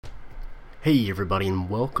Hey everybody, and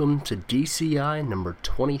welcome to DCI number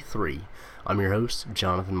 23. I'm your host,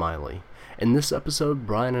 Jonathan Miley. In this episode,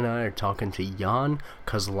 Brian and I are talking to Jan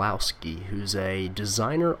Kozlowski, who's a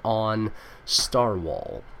designer on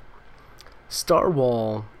Starwall.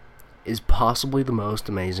 Starwall is possibly the most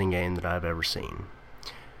amazing game that I've ever seen.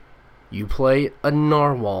 You play a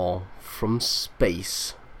narwhal from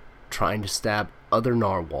space trying to stab other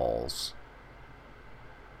narwhals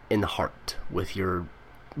in the heart with your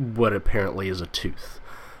what apparently is a tooth.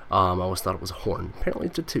 I always thought it was a horn. Apparently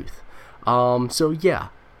it's a tooth. So yeah,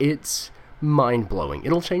 it's mind-blowing.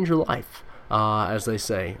 It'll change your life, as they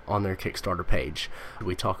say on their Kickstarter page.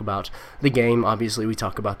 We talk about the game. Obviously, we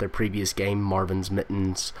talk about their previous game, Marvin's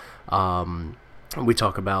Mittens. We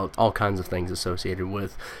talk about all kinds of things associated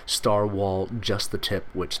with Starwall, Just the Tip,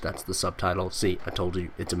 which that's the subtitle. See, I told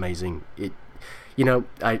you, it's amazing.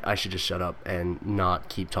 I should just shut up and not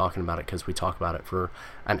keep talking about it because we talk about it for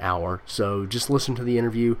an hour. So just listen to the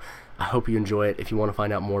interview. I hope you enjoy it. If you want to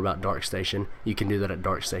find out more about DarkStation, you can do that at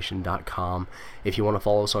darkstation.com. If you want to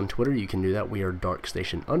follow us on Twitter, you can do that. We are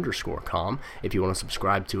darkstation_com. If you want to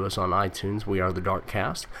subscribe to us on iTunes, we are the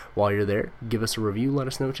Darkcast. While you're there, give us a review. Let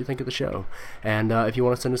us know what you think of the show. And if you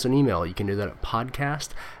want to send us an email, you can do that at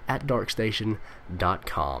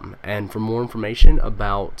podcast@darkstation.com. And for more information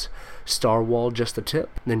about Starwall, Just the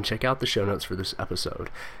Tip, then check out the show notes for this episode.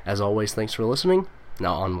 As always, thanks for listening.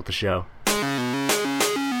 Now on with the show.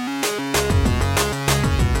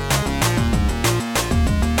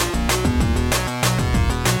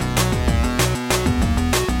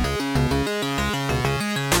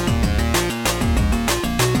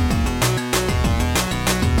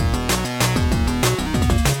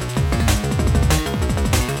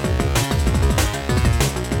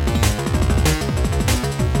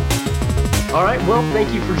 Well,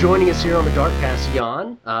 thank you for joining us here on the Darkcast,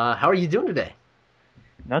 Jan. How are you doing today?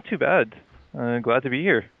 Not too bad. Glad to be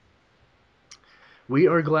here. We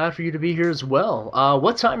are glad for you to be here as well.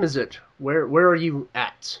 What time is it? Where are you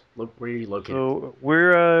at? Where are you located? So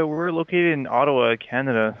we're located in Ottawa,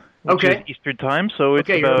 Canada, which is Eastern time. So it's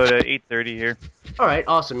about 8:30 here. All right,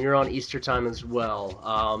 awesome. You're on Eastern time as well.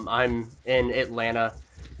 I'm in Atlanta,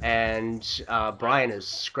 and Brian is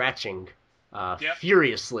scratching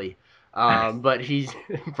furiously. But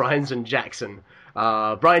Brian's in Jackson.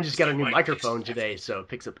 Brian just got a new microphone today, so it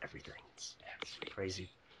picks up everything. It's crazy.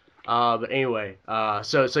 But anyway,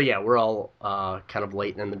 so yeah, we're all kind of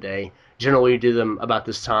late in the day. Generally, we do them about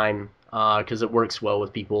this time because it works well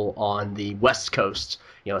with people on the West Coast.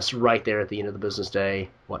 You know, it's right there at the end of the business day,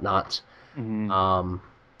 whatnot. Mm-hmm.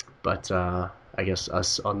 But I guess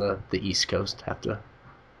us on the East Coast have to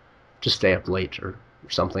just stay up late or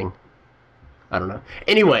something. I don't know.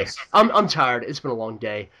 Anyway, I'm tired. It's been a long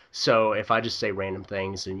day, so if I just say random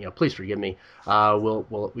things, and please forgive me.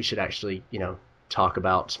 We should actually talk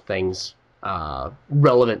about things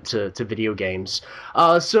relevant to video games.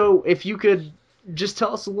 So if you could just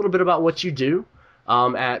tell us a little bit about what you do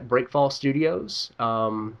at Breakfall Studios,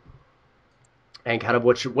 and kind of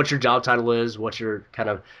what your job title is, what your kind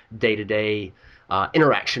of day-to-day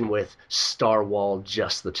interaction with Starwall,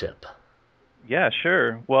 Just the Tip. Yeah,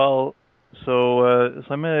 sure. Well. So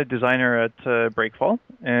I'm a designer at Breakfall,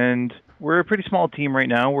 and we're a pretty small team right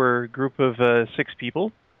now. We're a group of 6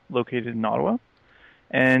 people located in Ottawa,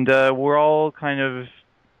 and we're all kind of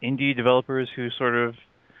indie developers who sort of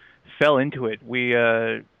fell into it. We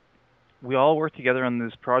all worked together on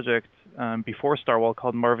this project before Starwall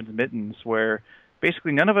called Marvin's Mittens, where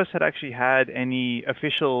basically none of us had actually had any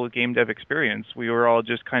official game dev experience. We were all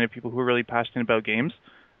just kind of people who were really passionate about games.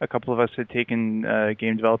 A couple of us had taken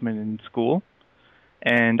game development in school,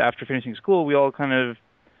 and after finishing school, we all kind of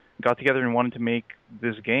got together and wanted to make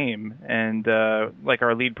this game. And like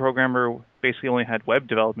our lead programmer basically only had web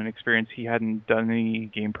development experience. He hadn't done any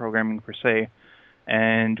game programming per se.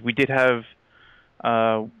 And we did have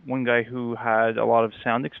one guy who had a lot of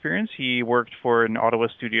sound experience. He worked for an Ottawa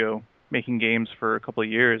studio making games for a couple of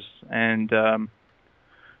years. And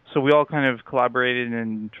so we all kind of collaborated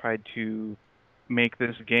and tried to make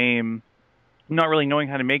this game, not really knowing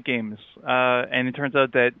how to make games. And it turns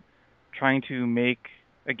out that trying to make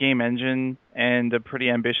a game engine and a pretty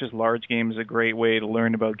ambitious large game is a great way to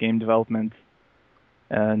learn about game development.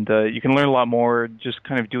 And you can learn a lot more just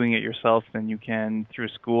kind of doing it yourself than you can through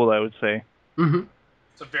school, I would say. Mm-hmm.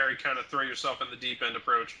 It's a very kind of throw yourself in the deep end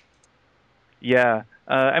approach. Yeah.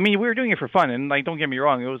 I mean, we were doing it for fun, and don't get me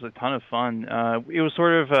wrong, it was a ton of fun. It was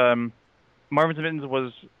sort of, Marvin's Mittens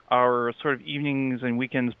was our sort of evenings and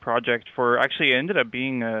weekends project for, actually it ended up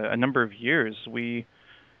being a number of years. We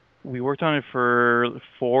worked on it for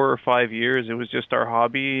 4 or 5 years. It was just our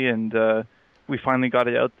hobby, and we finally got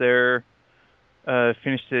it out there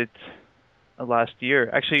finished it last year.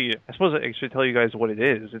 Actually, I suppose I should tell you guys what it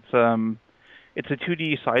is. It's a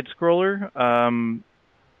 2D side scroller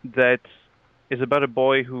that is about a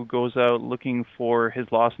boy who goes out looking for his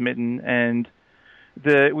lost mitten, and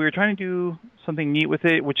we were trying to do something neat with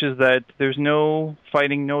it, which is that there's no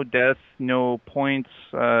fighting, no death, no points,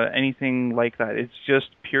 anything like that. It's just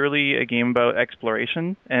purely a game about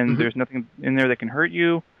exploration, and there's nothing in there that can hurt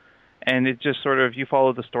you. And it just sort of, you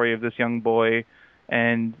follow the story of this young boy,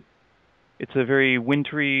 and it's a very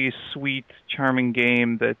wintry, sweet, charming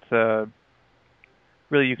game that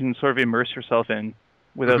really you can sort of immerse yourself in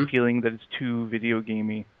without feeling that it's too video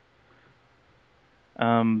gamey.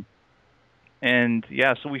 And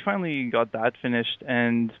yeah, so we finally got that finished.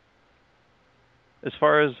 And as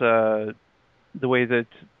far as the way that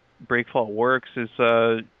Breakfall works is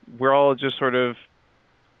we're all just sort of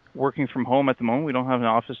working from home at the moment. We don't have an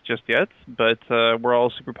office just yet, but we're all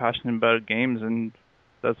super passionate about games, and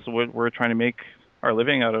that's what we're trying to make our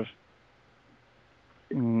living out of.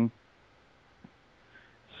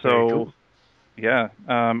 So, cool. Yeah,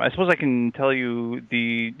 I suppose I can tell you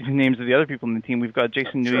the names of the other people in the team. We've got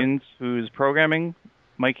Jason Nguyen, who's programming,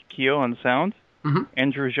 Mike Keogh on sound,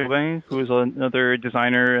 Andrew Jobin, who is another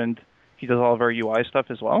designer, and he does all of our UI stuff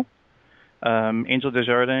as well. Angel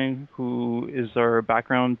Desjardins, who is our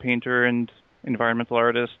background painter and environmental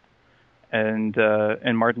artist, and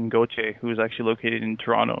Martin Gauthier, who is actually located in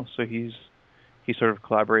Toronto. So he's sort of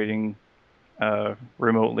collaborating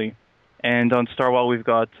remotely. And on Starwell, we've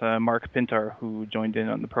got Mark Pintar, who joined in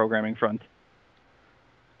on the programming front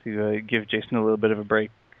to give Jason a little bit of a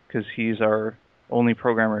break, because he's our only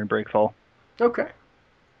programmer in Breakfall. Okay.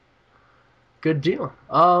 Good deal.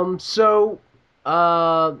 So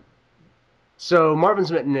Marvin's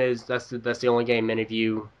Mitten that's the only game any of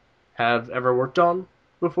you have ever worked on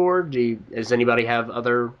before? Does anybody have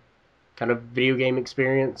other kind of video game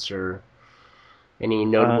experience, or any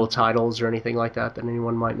notable titles or anything like that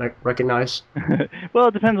anyone might recognize? Well,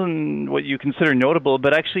 it depends on what you consider notable,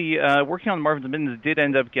 but actually working on Marvin's Mittens did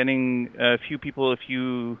end up getting a few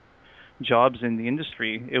jobs in the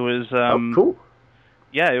industry. It was cool.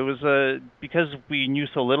 Yeah, it was because we knew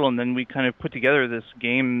so little, and then we kind of put together this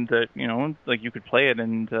game that, like you could play it,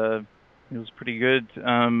 and it was pretty good.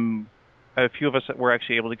 A few of us were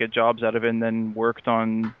actually able to get jobs out of it, and then worked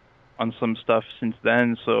on some stuff since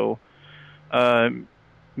then. So,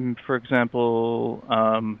 for example,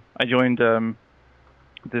 I joined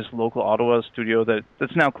this local Ottawa studio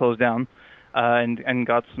that's now closed down, and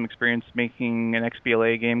got some experience making an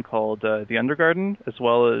XBLA game called The Undergarden, as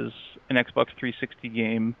well as an Xbox 360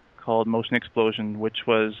 game called Motion Explosion, which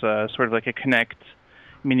was sort of like a Kinect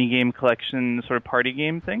minigame collection, sort of party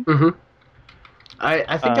game thing.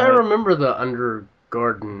 I think I remember The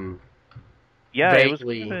Undergarden. Yeah,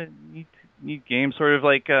 vaguely. It was kind of a neat game. Sort of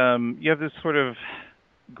like you have this sort of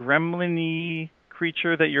gremlin-y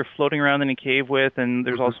creature that you're floating around in a cave with, and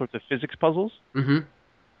there's all sorts of physics puzzles.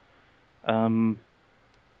 Are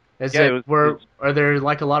there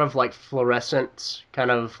like a lot of like fluorescent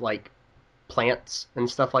kind of like plants and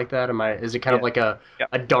stuff like that? Is it kind of like a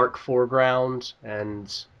dark foreground?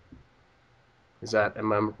 And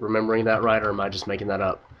am I remembering that right, or am I just making that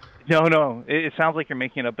up? No, it sounds like you're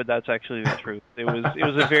making it up, but that's actually the truth. It was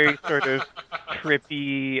a very sort of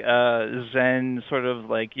trippy, zen sort of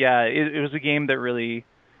like, it was a game that really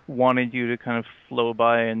wanted you to kind of flow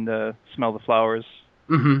by and smell the flowers.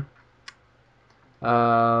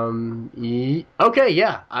 Okay,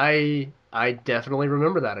 yeah, I definitely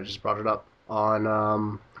remember that. I just brought it up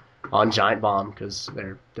on Giant Bomb, because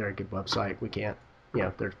they're a good website. We can't,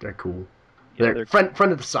 they're cool. Yeah, they're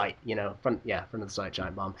friend of the site, friend of the site,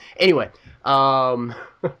 Giant Bomb. Anyway,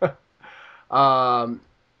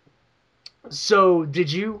 so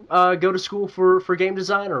did you go to school for game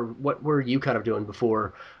design, or what were you kind of doing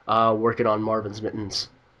before working on Marvin's Mittens?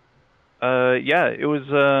 It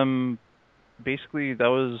was basically, that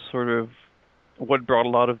was sort of what brought a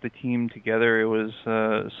lot of the team together. It was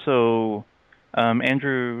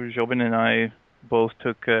Andrew Jobin and I both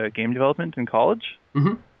took game development in college.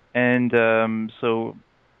 And so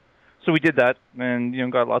we did that,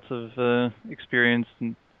 and got lots of experience,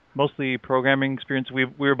 and mostly programming experience. We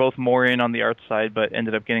were both more in on the art side, but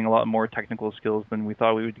ended up getting a lot more technical skills than we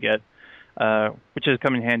thought we would get, which has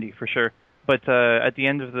come in handy for sure. But at the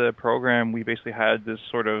end of the program, we basically had this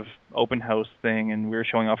sort of open house thing, and we were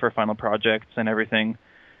showing off our final projects and everything.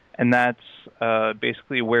 And that's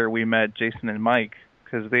basically where we met Jason and Mike,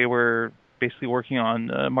 because they were basically working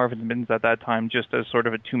on Marvin's Mittens at that time just as sort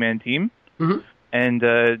of a two-man team. And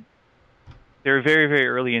they were very, very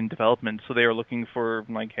early in development, so they were looking for,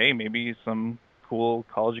 like, hey, maybe some cool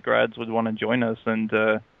college grads would want to join us. And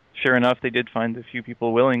sure enough, they did find a few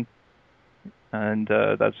people willing, and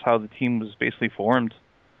that's how the team was basically formed.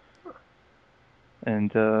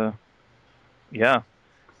 And yeah,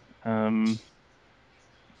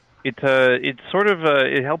 it sort of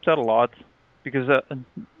it helped out a lot because,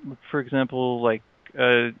 for example, like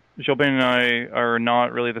Jobin and I are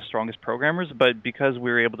not really the strongest programmers, but because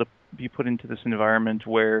we were able to be put into this environment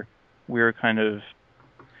where we were kind of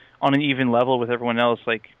on an even level with everyone else,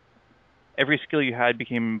 like every skill you had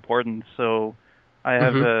became important. So I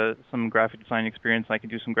have some graphic design experience. I can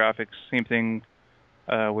do some graphics. Same thing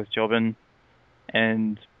with Jobin,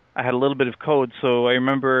 and I had a little bit of code. So I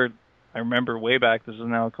remember way back. This is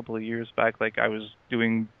now a couple of years back. Like I was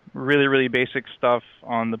doing really, really basic stuff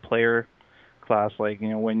on the player class, like, you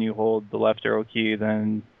know, when you hold the left arrow key,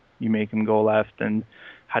 then you make him go left, and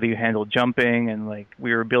how do you handle jumping, and like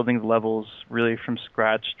we were building the levels really from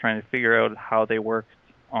scratch, trying to figure out how they worked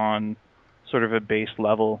on sort of a base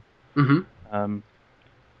level.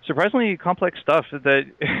 Surprisingly complex stuff that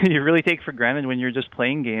you really take for granted when you're just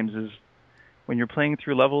playing games is when you're playing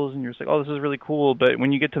through levels and you're just like, oh, this is really cool, but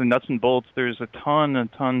when you get to the nuts and bolts, there's a ton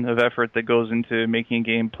of effort that goes into making a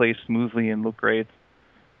game play smoothly and look great.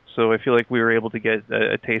 So I feel like we were able to get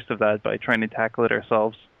a taste of that by trying to tackle it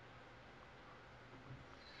ourselves.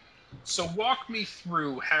 So walk me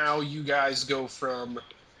through how you guys go from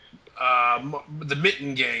the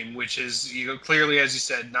Mitten game, which is, you know, clearly, as you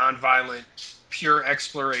said, nonviolent, pure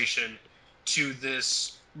exploration, to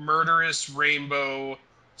this murderous rainbow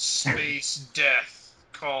space death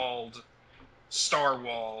called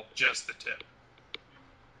Starwall, Just the Tip.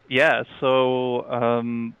 Yeah,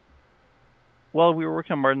 so well, we were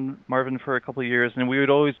working on Marvin for a couple of years, and we would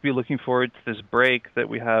always be looking forward to this break that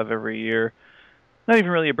we have every year. Not even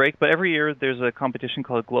really a break, but every year there's a competition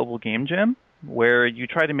called Global Game Jam, where you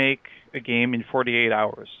try to make a game in 48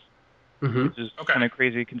 hours, which is kind of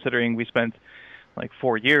crazy considering we spent like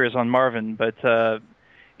 4 years on Marvin. But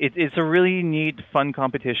it's a really neat, fun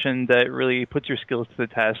competition that really puts your skills to the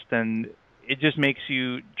test, and it just makes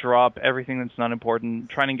you drop everything that's not important,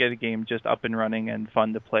 trying to get a game just up and running and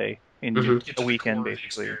fun to play in a weekend,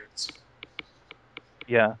 basically.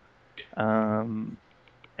 Yeah.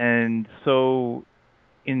 And so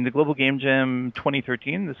in the Global Game Jam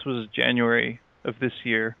 2013, this was January of this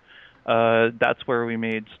year, that's where we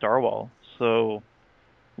made Starwall. So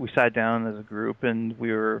we sat down as a group and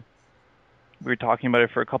we were talking about it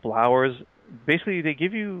for a couple hours.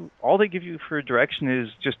 Basically, all they give you for direction is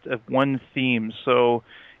just one theme. So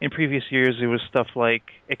in previous years, it was stuff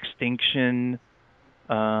like extinction.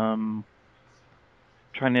 I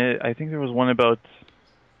think there was one about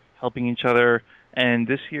helping each other, and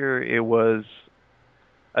this year it was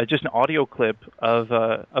just an audio clip of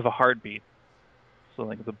a heartbeat. So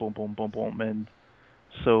like the boom, boom, boom, boom, and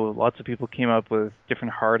so lots of people came up with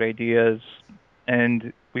different heart ideas,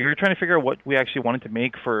 and we were trying to figure out what we actually wanted to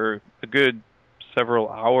make for a good several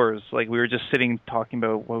hours. Like we were just sitting talking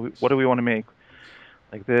about what do we want to make,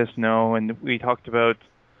 like this, no, and we talked about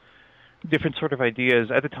different sort of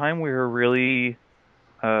ideas. At the time, we were really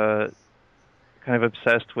kind of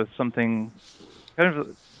obsessed with something kind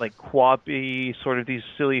of like QWOP-y, sort of these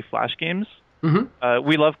silly flash games.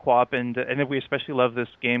 We love QWOP, and we especially love this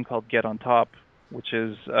game called Get on Top, which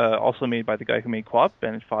is also made by the guy who made QWOP,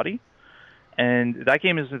 Bennett Foddy. And that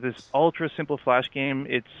game is this ultra simple flash game.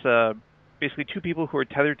 It's basically two people who are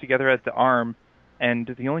tethered together at the arm, and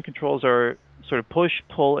the only controls are sort of push,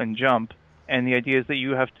 pull, and jump. And the idea is that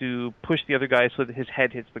you have to push the other guy so that his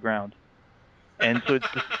head hits the ground. And so it's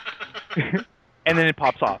just and then it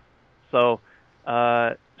pops off. So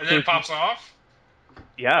and then it pops off?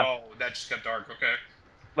 Yeah. Oh, that just got dark. Okay.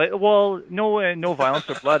 Like, well, no violence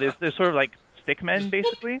or blood. They're sort of like stickmen,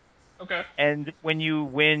 basically. Okay. And when you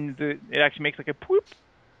win, it actually makes like a poop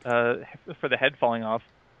for the head falling off.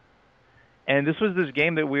 And this was this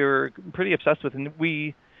game that we were pretty obsessed with, and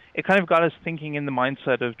it kind of got us thinking in the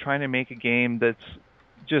mindset of trying to make a game that's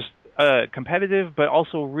just competitive, but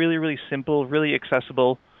also really, really simple, really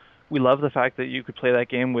accessible. We love the fact that you could play that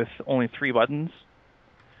game with only 3 buttons.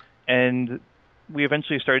 And we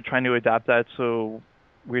eventually started trying to adapt that, so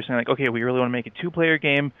we were saying, like, okay, we really want to make a 2-player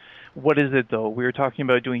game. What is it, though? We were talking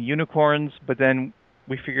about doing unicorns, but then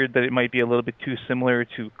we figured that it might be a little bit too similar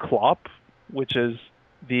to Clop, which is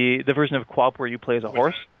the version of Clop where you play as a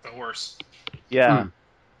horse. A horse. Yeah.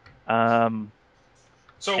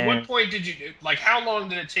 So at what point did you, like, how long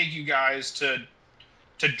did it take you guys to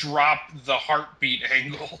drop the heartbeat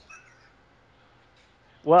angle?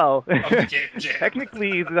 Well, of the game jam?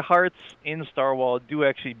 technically the hearts in Starwall do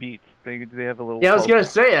actually beat. They have a little. Yeah, I was gonna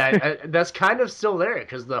say that's kind of still there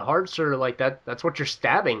because the hearts are like that. That's what you're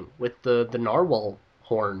stabbing with the narwhal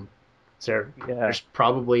horn. So there's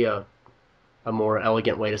probably a more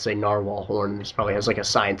elegant way to say narwhal horn. This probably has like a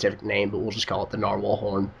scientific name, but we'll just call it the narwhal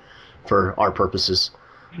horn for our purposes.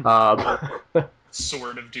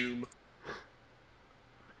 Sword of Doom.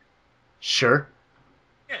 Sure.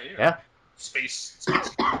 Yeah. Space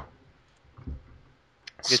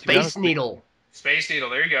Needle. Space Needle.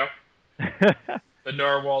 There you go. The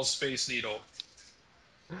narwhal Space Needle.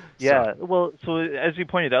 Yeah. Well, so as you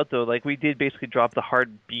pointed out, though, like we did basically drop the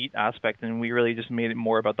hard beat aspect, and we really just made it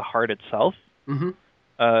more about the heart itself. Mm-hmm.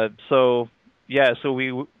 So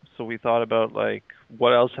we thought about like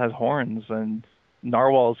what else has horns, and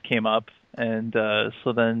narwhals came up, and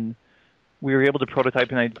so then we were able to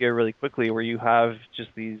prototype an idea really quickly where you have just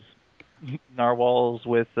these narwhals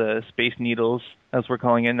with space needles, as we're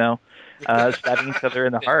calling it now, stabbing each other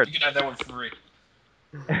in the heart. You can have that one for free.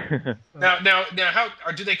 now,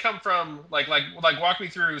 how do they come from? Like, walk me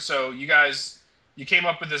through. So you came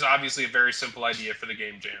up with this obviously a very simple idea for the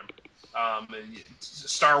game jam.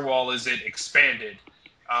 Starwall, is it expanded?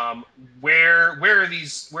 Where are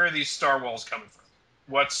these Starwalls coming from?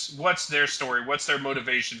 What's their story? What's their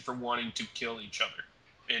motivation for wanting to kill each other?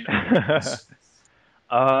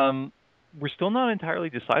 We're still not entirely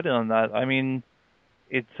decided on that. I mean,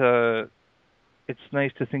 it's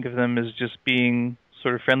nice to think of them as just being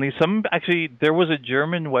sort of friendly. There was a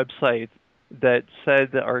German website that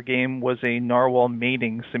said that our game was a narwhal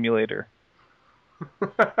mating simulator.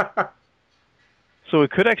 So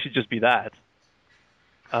it could actually just be that.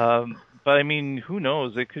 But I mean, who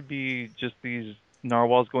knows? It could be just these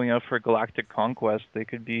narwhals going out for galactic conquest. They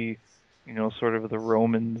could be, sort of the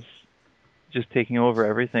Romans just taking over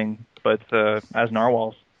everything, but as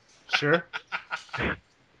narwhals. Sure.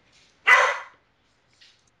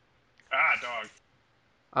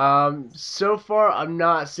 Dog. So far, I'm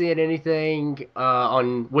not seeing anything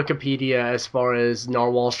on Wikipedia as far as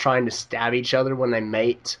narwhals trying to stab each other when they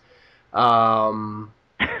mate.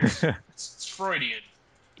 It's Freudian.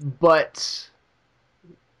 But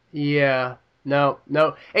yeah, no.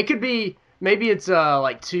 It could be maybe it's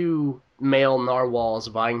like two male narwhals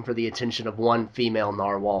vying for the attention of one female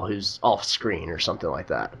narwhal who's off screen or something like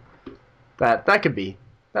that. That could be.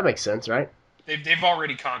 That makes sense, right? They've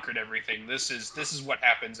already conquered everything. This is what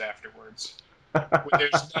happens afterwards. When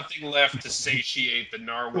there's nothing left to satiate the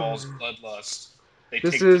narwhal's bloodlust.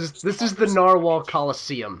 This is the Narwhal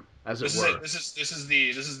Coliseum, as it were. This is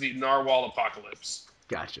the narwhal apocalypse.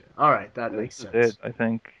 Gotcha. All right, that makes sense. It, I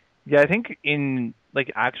think. Yeah, I think in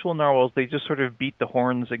like actual narwhals, they just sort of beat the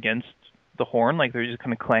horns against the horn, like they're just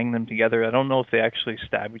kind of clanging them together. I don't know if they actually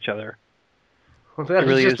stab each other. Well, that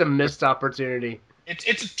really just a missed opportunity.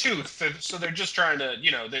 It's a tooth, so they're just trying to,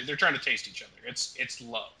 they're trying to taste each other. It's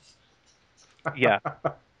love. Yeah,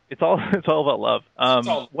 it's all about love.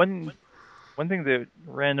 One thing, the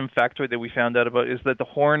random factoid that we found out about is that the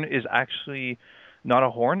horn is actually not a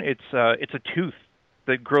horn. It's a tooth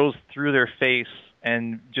that grows through their face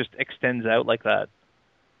and just extends out like that.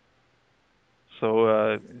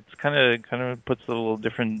 So it's kind of puts a little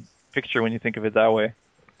different picture when you think of it that way.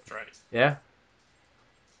 That's right. Yeah.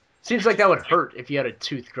 Seems like that would hurt if you had a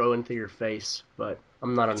tooth growing through your face, but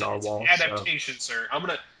I'm not a narwhal. It's adaptation, so. Sir. I'm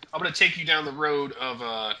gonna take you down the road of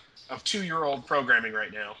 2-year-old programming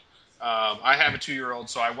right now. I have a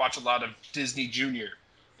 2-year-old, so I watch a lot of Disney Junior,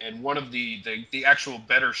 and one of the actual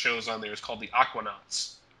better shows on there is called the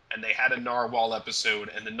Aquanauts, and they had a narwhal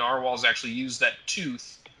episode, and the narwhals actually use that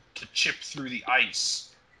tooth to chip through the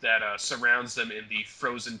ice that surrounds them in the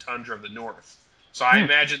frozen tundra of the north. So I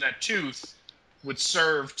imagine that tooth would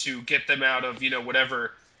serve to get them out of,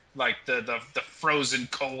 whatever, like the frozen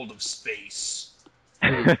cold of space.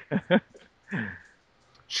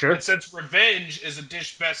 Sure. And since revenge is a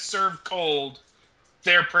dish best served cold,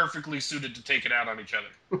 they're perfectly suited to take it out on each other.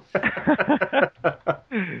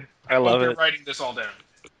 I love they're it. writing this all down.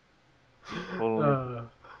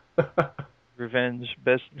 Revenge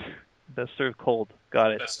best served cold.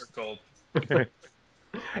 Got it. Best served cold.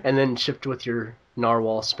 And then shipped with your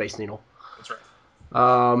narwhal space needle. That's right.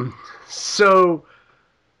 So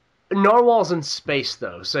narwhals in space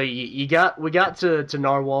though. So we got to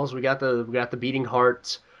narwhals. We got the beating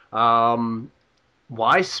heart. Why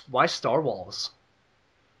starwhals?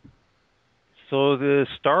 So the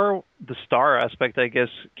star aspect, I guess,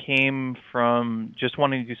 came from just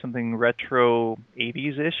wanting to do something retro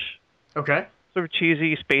 80s-ish. Okay. Sort of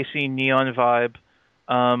cheesy, spacey, neon vibe.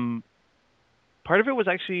 Part of it was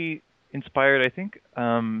actually inspired, I think,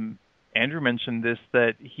 Andrew mentioned this,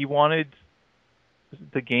 that he wanted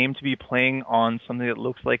the game to be playing on something that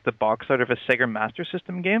looks like the box art of a Sega Master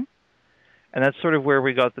System game, and that's sort of where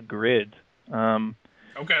we got the grid.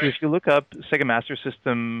 Okay. If you look up Sega Master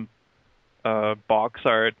System box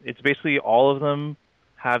art, it's basically all of them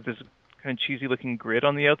have this kind of cheesy looking grid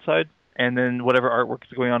on the outside, and then whatever artwork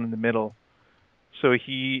is going on in the middle. So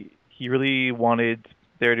he really wanted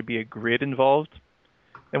there to be a grid involved.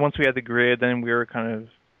 And once we had the grid, then we were kind of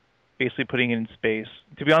basically putting it in space.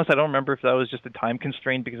 To be honest, I don't remember if that was just a time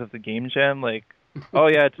constraint because of the game jam. Like, oh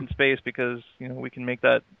yeah, it's in space because we can make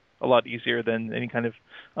that a lot easier than any kind of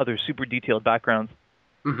other super detailed backgrounds.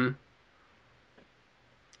 Mm-hmm.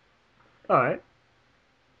 All right.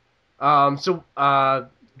 So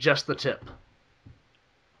just the tip.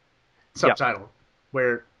 Subtitle.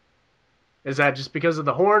 Where is that just because of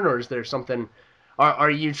the horn, or is there something?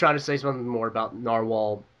 Are you trying to say something more about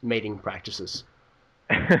narwhal mating practices?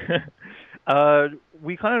 We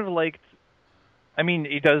kind of liked. I mean,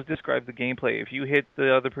 it does describe the gameplay. If you hit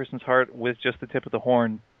the other person's heart with just the tip of the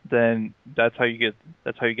horn, then that's how you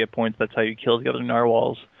get points. That's how you kill the other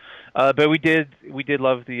narwhals. But we did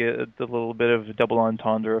love the little bit of double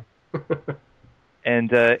entendre, and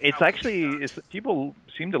people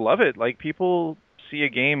seem to love it. Like, people see a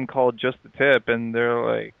game called Just the Tip, and they're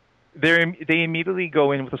like, they immediately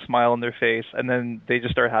go in with a smile on their face, and then they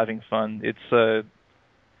just start having fun. It's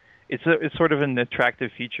sort of an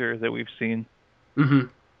attractive feature that we've seen. Mm-hmm.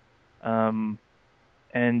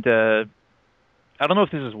 And I don't know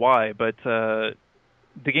if this is why, but the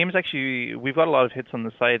game's actually, we've got a lot of hits on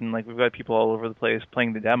the site, and like we've got people all over the place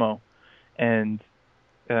playing the demo, and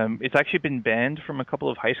it's actually been banned from a couple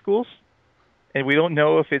of high schools, and we don't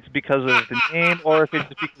know if it's because of the name or if it's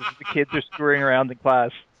because the kids are screwing around in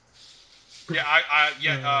class. Yeah,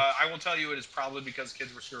 I will tell you it is probably because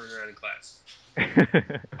kids were screwing around in class.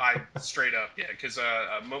 Straight up, yeah, because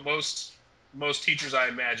most teachers, I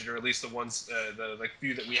imagine, or at least the ones, the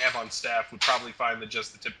few that we have on staff, would probably find the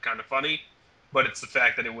Just the Tip kind of funny, but it's the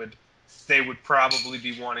fact that they would probably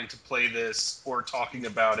be wanting to play this or talking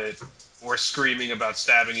about it or screaming about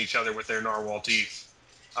stabbing each other with their narwhal teeth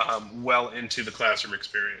well into the classroom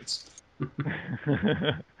experience.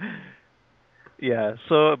 Yeah,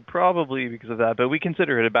 so probably because of that, but we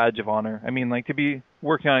consider it a badge of honor. I mean, like, to be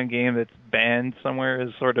working on a game that's banned somewhere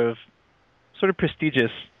is sort of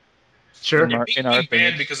prestigious. Sure. In our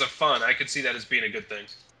banned because of fun, I could see that as being a good thing.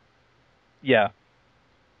 Yeah.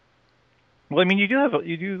 Well, I mean, you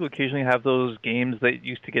do occasionally have those games that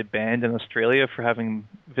used to get banned in Australia for having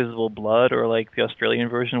visible blood, or like the Australian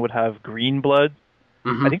version would have green blood.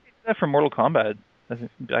 Mm-hmm. I think they did that for Mortal Kombat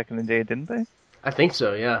back in the day, didn't they? I think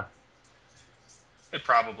so, yeah. It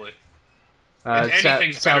probably.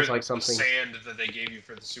 Anything sounds like something. The sand that they gave you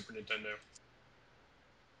for the Super Nintendo.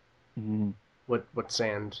 Mm-hmm. What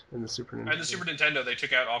sand in the Super Nintendo? And the Super Nintendo, they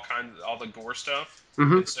took out all the gore stuff.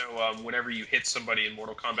 Mm-hmm. And so whenever you hit somebody in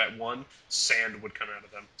Mortal Kombat 1, sand would come out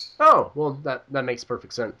of them. Oh, well, that makes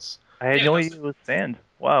perfect sense. I had no idea it was sand.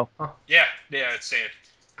 Wow. Oh. Yeah, it's sand.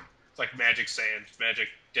 It's like magic sand, magic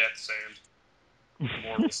death sand,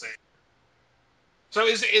 mortal sand. So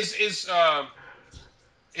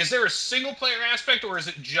is there a single player aspect, or is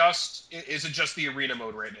it just the arena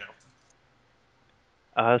mode right now?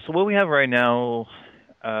 So what we have right now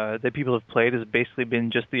that people have played has basically been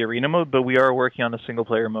just the arena mode, but we are working on a single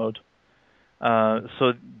player mode.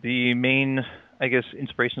 So the main, I guess,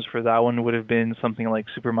 inspirations for that one would have been something like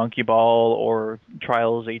Super Monkey Ball or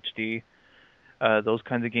Trials HD, those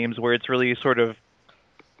kinds of games where it's really sort of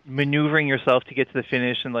maneuvering yourself to get to the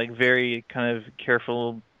finish and like very kind of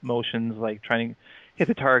careful motions, like trying to hit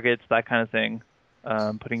the targets, that kind of thing,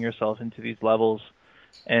 putting yourself into these levels.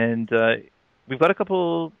 And we've got a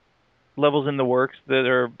couple levels in the works that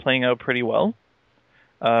are playing out pretty well.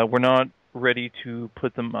 We're not ready to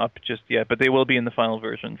put them up just yet, but they will be in the final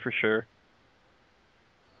version for sure.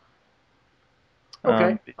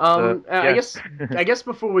 Okay. Yeah. I guess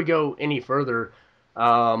before we go any further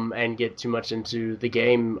and get too much into the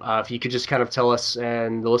game, if you could just kind of tell us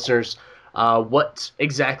and the listeners what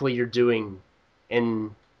exactly you're doing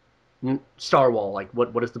in Starwall. Like,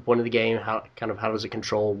 what is the point of the game? How does it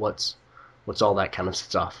control? What's all that kind of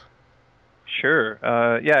stuff? Sure.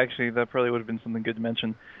 Yeah, actually, that probably would have been something good to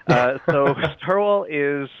mention. So Starwall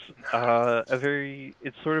is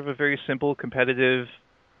it's sort of a very simple, competitive.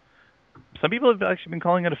 Some people have actually been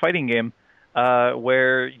calling it a fighting game,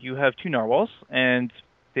 where you have two narwhals, and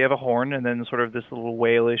they have a horn and then sort of this little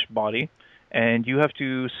whale-ish body, and you have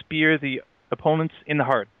to spear the opponents in the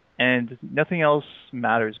heart, and nothing else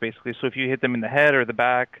matters, basically. So if you hit them in the head or the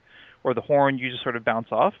back or the horn, you just sort of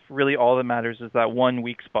bounce off. Really, all that matters is that one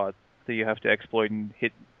weak spot that you have to exploit and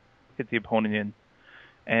hit the opponent in.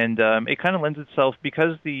 And it kind of lends itself,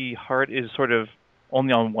 because the heart is sort of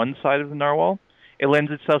only on one side of the narwhal, it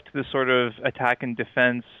lends itself to this sort of attack and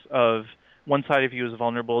defense of one side of you is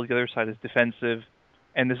vulnerable, the other side is defensive,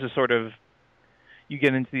 and this is sort of, you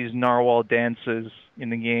get into these narwhal dances in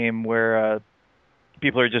the game where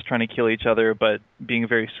people are just trying to kill each other, but being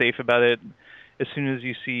very safe about it. As soon as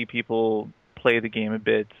you see people play the game a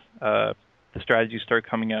bit, the strategies start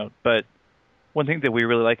coming out. But one thing that we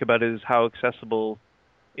really like about it is how accessible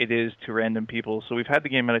it is to random people. So we've had the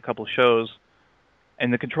game at a couple shows,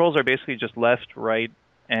 and the controls are basically just left, right,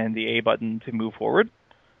 and the A button to move forward.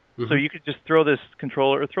 Mm-hmm. So you could just throw the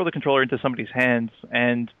controller into somebody's hands,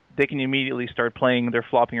 and they can immediately start playing. They're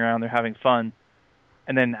flopping around, they're having fun.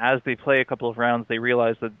 And then as they play a couple of rounds, they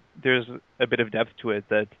realize that there's a bit of depth to it,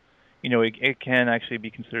 that, you know, it can actually be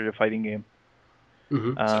considered a fighting game.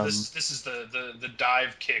 Mm-hmm. So this is the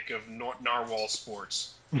dive kick of narwhal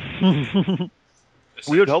sports.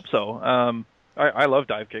 We would hope so. I love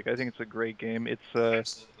Dive Kick. I think it's a great game.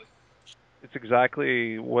 Absolutely. It's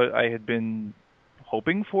exactly what I had been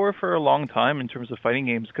hoping for a long time in terms of fighting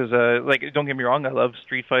games. Because, like, don't get me wrong, I love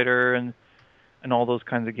Street Fighter and all those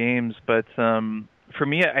kinds of games. But for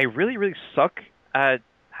me, I really, really suck at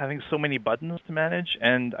having so many buttons to manage,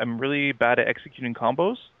 and I'm really bad at executing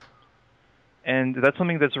combos. And that's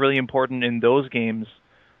something that's really important in those games.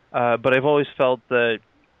 But I've always felt that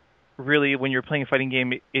really when you're playing a fighting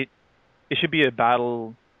game, it should be a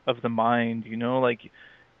battle of the mind, you know? Like,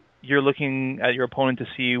 you're looking at your opponent to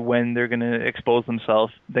see when they're going to expose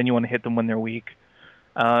themselves. Then you want to hit them when they're weak.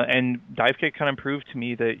 And Dive Kick kind of proved to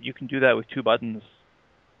me that you can do that with two buttons.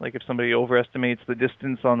 Like, if somebody overestimates the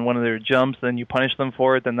distance on one of their jumps, then you punish them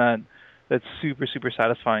for it, then that's super, super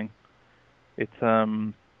satisfying. It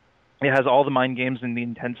has all the mind games and the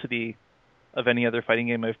intensity of any other fighting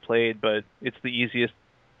game I've played, but it's the easiest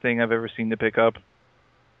thing I've ever seen to pick up.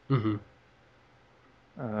 Mm-hmm.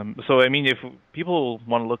 So, I mean, if people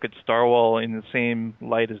want to look at Starwall in the same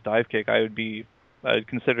light as Dive Kick, I'd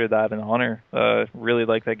consider that an honor. Really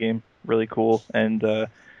like that game. Really cool. And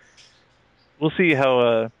we'll see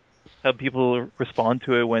how people respond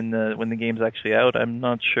to it when the game's actually out. I'm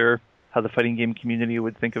not sure how the fighting game community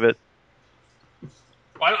would think of it.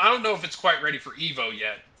 Well, I don't know if it's quite ready for Evo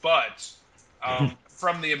yet, but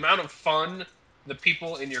from the amount of fun the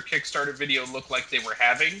people in your Kickstarter video look like they were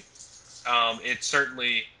having, it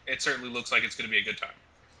certainly looks like it's going to be a good time.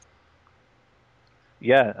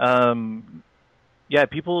 Yeah, yeah.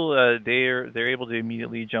 People they're able to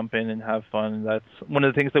immediately jump in and have fun. That's one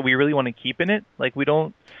of the things that we really want to keep in it. Like, we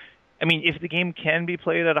don't. I mean, if the game can be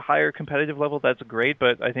played at a higher competitive level, that's great.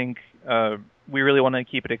 But I think we really want to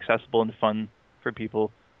keep it accessible and fun for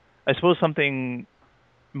people. I suppose something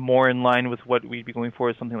more in line with what we'd be going for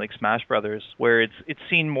is something like Smash Brothers, where it's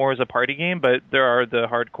seen more as a party game, but there are the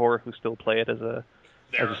hardcore who still play it as a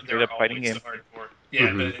straight up fighting game. Yeah,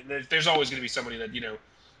 mm-hmm. There's always going to be somebody that, you know,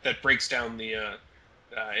 that breaks down the,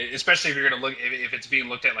 especially if you're going to look, if it's being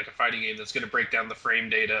looked at like a fighting game, that's going to break down the frame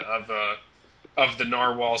data of the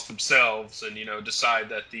narwhals themselves, and, you know, decide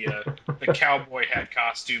that the cowboy hat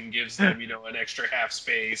costume gives them, you know, an extra half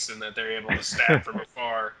space, and that they're able to stab from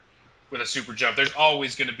afar with a super jump. There's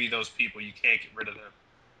always going to be those people. You can't get rid of them.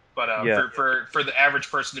 But for the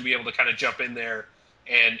average person to be able to kind of jump in there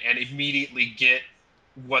and immediately get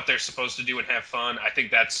what they're supposed to do and have fun, I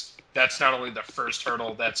think that's not only the first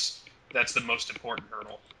hurdle, that's the most important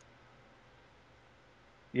hurdle.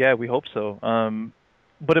 Yeah, we hope so.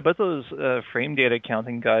 But about those frame data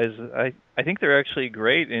counting guys, I think they're actually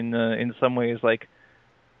great in some ways. Like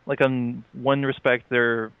on one respect,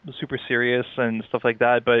 they're super serious and stuff like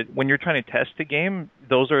that. But when you're trying to test a game,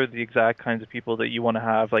 those are the exact kinds of people that you want to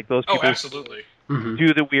have. Like, those people absolutely.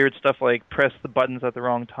 Do the weird stuff like press the buttons at the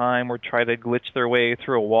wrong time or try to glitch their way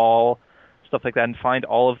through a wall, stuff like that, and find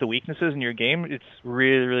all of the weaknesses in your game. It's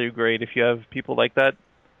really, really great if you have people like that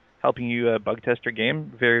helping you bug test your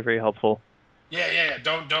game. Very, very helpful. Yeah.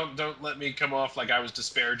 Don't let me come off like I was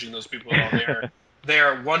disparaging those people at all. They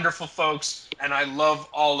are wonderful folks, and I love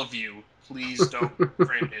all of you. Please don't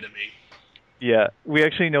frame data me. Yeah, we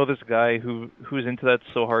actually know this guy who's into that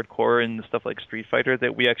so hardcore and stuff like Street Fighter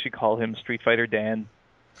that we actually call him Street Fighter Dan.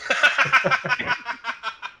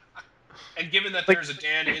 And given that there's a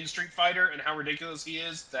Dan in Street Fighter and how ridiculous he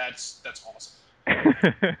is, that's awesome.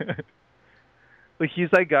 Like,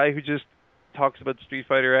 he's that guy who just talks about Street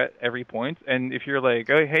Fighter at every point, and if you're like,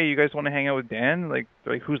 oh, hey, you guys want to hang out with Dan? Like,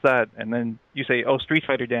 they're like, who's that? And then you say, oh, Street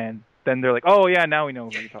Fighter Dan. Then they're like, oh, yeah, now we know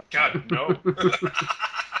who you're talking about. God, no.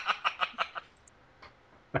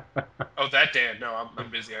 Oh, that Dan. No, I'm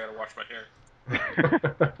busy. I gotta wash my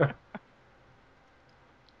hair.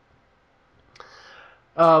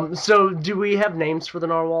 So do we have names for the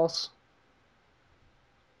narwhals?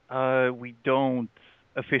 We don't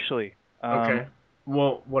officially. Okay.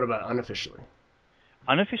 Well, what about unofficially?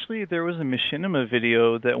 Unofficially, there was a Machinima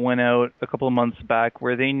video that went out a couple of months back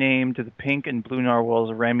where they named the pink and blue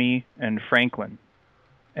narwhals Remy and Franklin.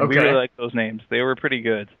 And we Okay. really liked those names. They were pretty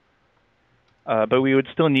good. But we would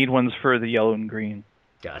still need ones for the yellow and green.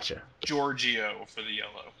 Gotcha. Giorgio for the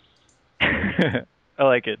yellow. I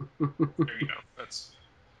like it. There you go.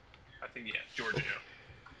 I think, yeah, Giorgio.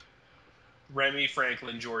 Remy,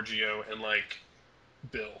 Franklin, Giorgio, and, like,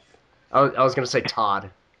 Bill. I was gonna say Todd.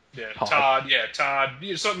 Yeah, Todd. Todd. Yeah, Todd.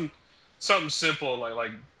 You know, something simple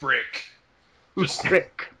like Brick. Just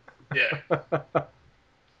Brick. yeah.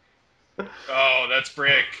 Oh, that's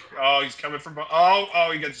Brick. Oh, he's coming from.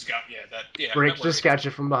 Oh, he just got that. Yeah, Brick that just got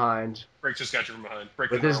you from behind Brick just got you from behind.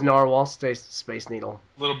 Brick with the his narwhal. narwhal space needle.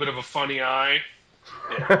 A little bit of a funny eye.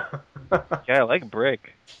 Yeah, Yeah, I like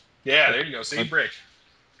Brick. yeah. There you go. See, Brick.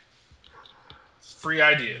 Free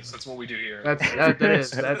ideas. That's what we do here. That's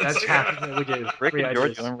half of what we do. Brick Free and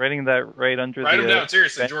ideas. Giorgio. I'm writing that right under Write the. them down.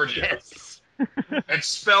 Seriously, Giorgio. Yes. And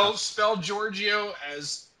spell Giorgio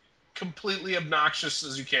as completely obnoxious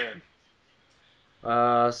as you can.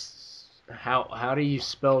 How do you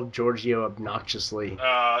spell Giorgio obnoxiously?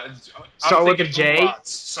 Start with a J?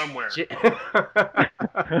 Somewhere.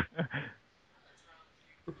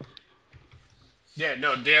 Yeah,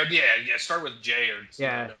 no, yeah. Start with J or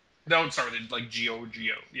Yeah. No, don't start with it like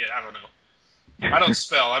Giorgio. Yeah, I don't know. I don't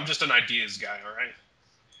spell. I'm just an ideas guy. All right.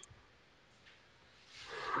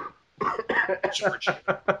 Giorgio.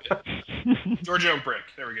 Yeah. Giorgio and Brick.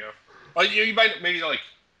 There we go. Well, you might maybe like.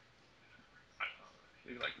 I don't know,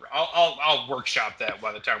 maybe like I'll workshop that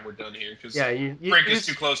by the time we're done here because Yeah, you Brick is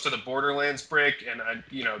too close to the Borderlands Brick, and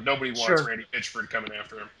nobody wants Sure. Randy Pitchford coming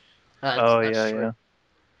after him. that's yeah, true. yeah.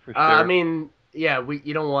 For sure. I mean, yeah,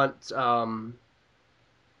 you don't want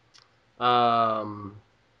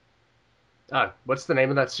what's the name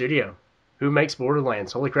of that studio? Who makes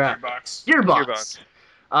Borderlands? Holy crap! Gearbox. Gearbox.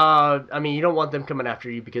 I mean, you don't want them coming after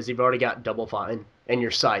you because you've already got Double Fine in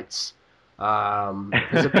your sights.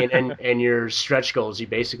 'Cause, I mean, in your stretch goals, you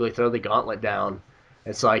basically throw the gauntlet down.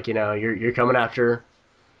 It's like you're coming after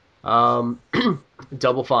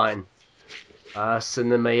Double Fine.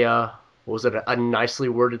 Send them a nicely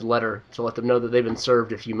worded letter to let them know that they've been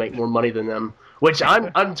served if you make more money than them, which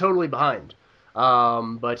I'm totally behind.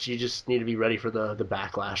 But you just need to be ready for the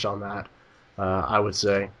backlash on that, I would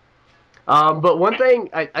say. But one thing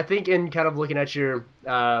I think in kind of looking at your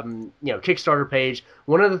Kickstarter page,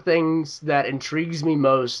 one of the things that intrigues me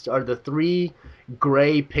most are the 3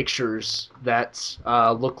 gray pictures that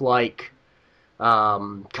look like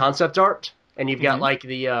concept art, and you've got like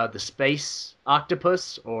the space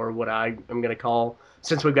octopus, or what I am going to call,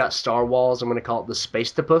 since we've got Star Wars, I'm going to call it the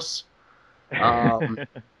Spacetopus.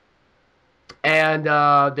 And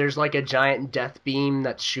there's like a giant death beam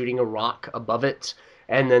that's shooting a rock above it,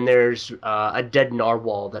 and then there's a dead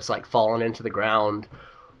narwhal that's like fallen into the ground.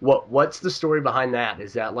 What's the story behind that?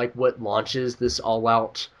 Is that like what launches this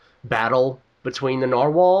all-out battle between the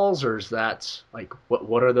narwhals, or is that like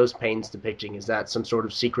what are those paints depicting? Is that some sort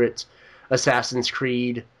of secret Assassin's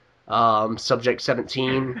Creed Subject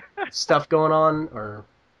 17 stuff going on, or?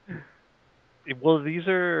 Well, these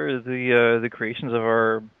are the creations of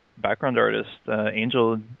our background artist,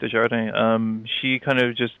 Angel Desjardins. She kind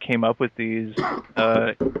of just came up with these,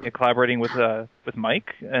 collaborating with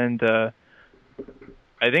Mike, and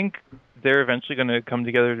I think they're eventually going to come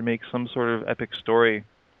together to make some sort of epic story.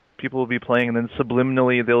 People will be playing, and then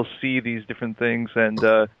subliminally they'll see these different things and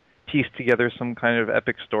piece together some kind of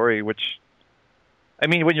epic story. Which, I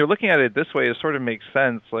mean, when you're looking at it this way, it sort of makes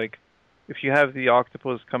sense. Like, if you have the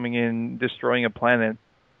octopus coming in, destroying a planet,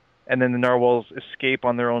 and then the narwhals escape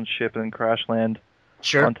on their own ship and crash land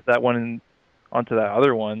Sure. onto that one and onto that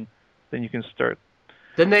other one, then you can start.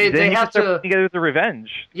 Then they you have can start to. putting together the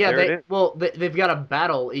revenge. Yeah, There it is. they've got to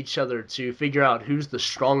battle each other to figure out who's the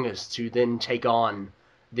strongest to then take on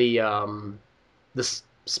the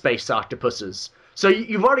space octopuses. So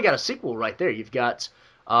you've already got a sequel right there. You've got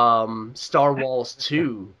Star Wars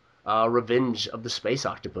 2, Revenge of the Space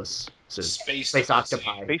Octopus. So, Space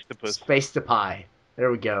Octopi. Spacetopus. Spacetopus.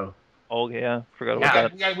 There we go. Oh yeah, forgot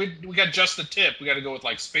about Yeah. that. we got just the tip. We got to go with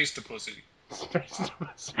like Space to Pussy.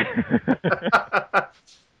 Spacetopus.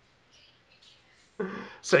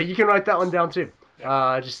 So you can write that one down too.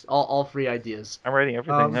 Just all free ideas. I'm writing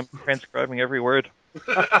everything. I'm transcribing every word.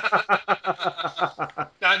 Now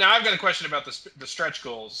I've got a question about the stretch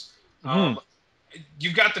goals.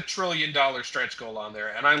 You've got the $1 trillion stretch goal on there,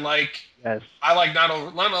 and I like Yes. not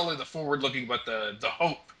only the forward looking, but the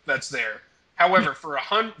hope that's there. However, for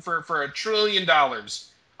 $1 trillion,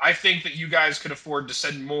 I think that you guys could afford to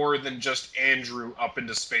send more than just Andrew up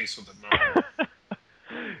into space with a narwhal.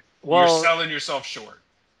 You're Well, selling yourself short.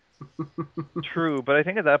 true, but I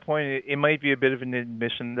think at that point it might be a bit of an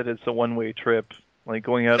admission that it's a one-way trip, like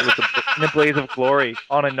going out with in a blaze of glory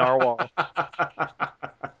on a narwhal.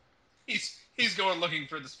 He's going looking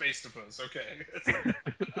for the space depots. Okay.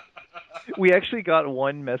 We actually got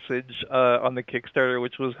one message on the Kickstarter,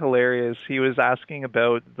 which was hilarious. He was asking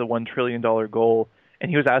about the $1 trillion goal,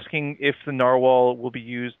 and he was asking if the narwhal will be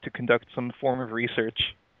used to conduct some form of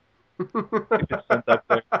research. If it's sent up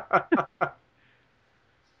there.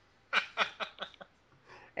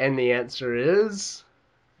 And the answer is...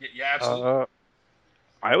 Yeah, absolutely.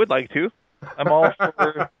 I would like to. I'm all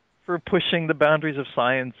for pushing the boundaries of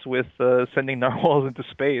science with sending narwhals into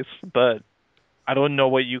space, but I don't know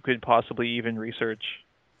what you could possibly even research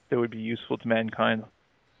that would be useful to mankind.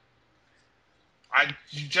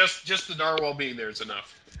 Just the narwhal being there is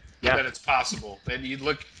enough. Yeah. That it's possible. And you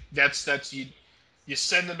look, you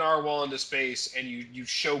send the narwhal into space, and you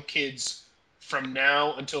show kids from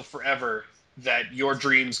now until forever that your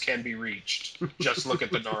dreams can be reached. Just look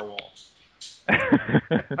at the narwhal.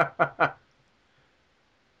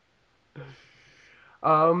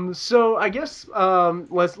 So I guess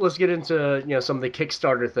let's get into some of the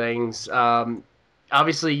Kickstarter things.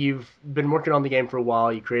 Obviously, you've been working on the game for a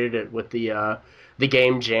while. You created it with the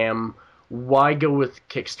Game Jam. Why go with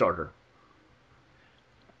Kickstarter?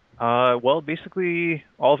 Well, basically,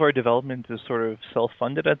 all of our development is sort of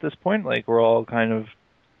self-funded at this point. Like, we're all kind of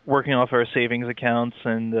working off our savings accounts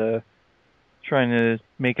and trying to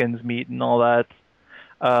make ends meet and all that.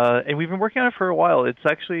 And we've been working on it for a while. It's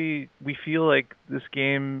actually, we feel like this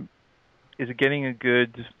game is getting a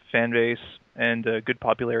good fan base and a good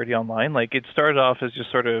popularity online. Like, it started off as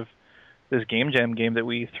just sort of this Game Jam game that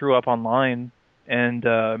we threw up online, and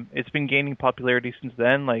it's been gaining popularity since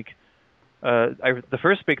then. Like, the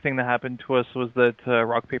first big thing that happened to us was that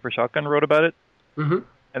Rock Paper Shotgun wrote about it. Mm-hmm.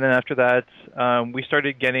 And then after that, we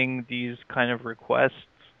started getting these kind of requests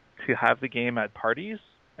to have the game at parties.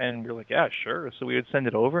 And we were like, yeah, sure. So we would send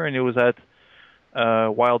it over, and it was at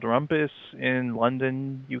Wild Rumpus in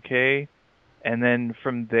London, UK. And then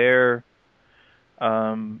from there,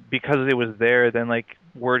 because it was there, then like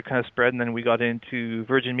word kind of spread, and then we got into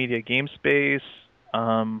Virgin Media Game Space.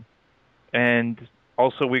 And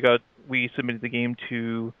also we submitted the game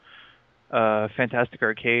to Fantastic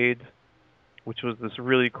Arcade, which was this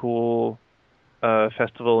really cool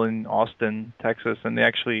festival in Austin, Texas, and they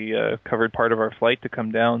actually covered part of our flight to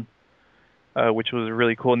come down, which was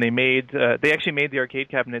really cool. And they actually made the arcade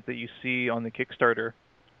cabinet that you see on the Kickstarter,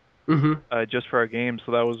 Mm-hmm. just for our game.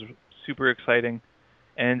 So that was super exciting.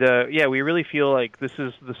 And yeah, we really feel like this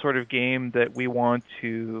is the sort of game that we want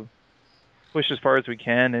to push as far as we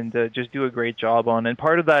can and just do a great job on. And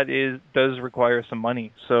part of that does require some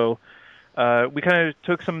money. So we kind of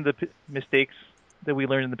took some of the mistakes that we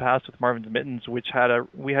learned in the past with Marvin's Mittens, which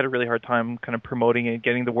we had a really hard time kind of promoting it,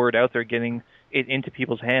 getting the word out there, getting it into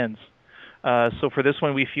people's hands. So for this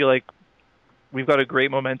one, we feel like we've got a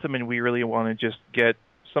great momentum, and we really want to just get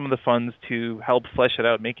some of the funds to help flesh it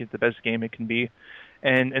out, make it the best game it can be,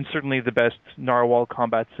 and certainly the best narwhal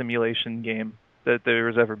combat simulation game that there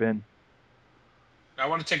has ever been. I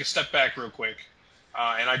want to take a step back real quick,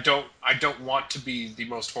 and I don't want to be the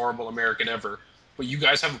most horrible American ever. But you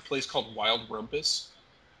guys have a place called Wild Rumpus?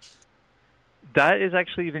 That is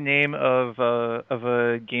actually the name of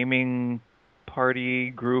a gaming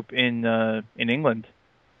party group in England.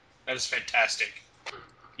 That is fantastic.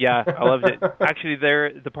 Yeah, I loved it. Actually,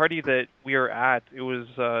 the party that we were at, it was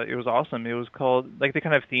awesome. It was called, like, they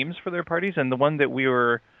kind of have themes for their parties, and the one that we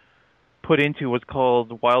were put into was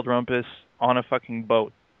called Wild Rumpus on a fucking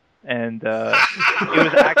boat. And it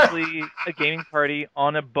was actually a gaming party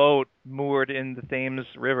on a boat moored in the Thames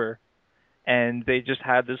River, and they just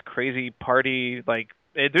had this crazy party. Like,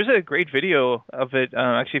 there's a great video of it.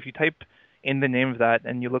 Actually, if you type in the name of that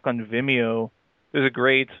and you look on Vimeo, there's a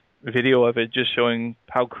great video of it just showing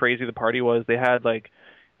how crazy the party was. They had like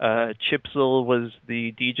Chipsel was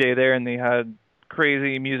the DJ there, and they had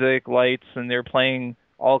crazy music, lights, and they were playing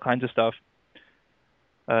all kinds of stuff.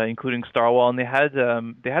 Including Starwall, and they had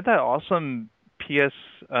that awesome PS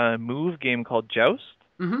Move game called Joust.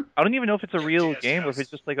 Mm-hmm. I don't even know if it's a real Yes, game or if Joust.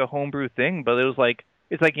 it's just like a homebrew thing, but it was like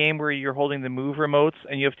it's that game where you're holding the Move remotes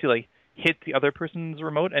and you have to like hit the other person's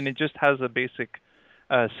remote, and it just has a basic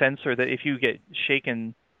sensor that if you get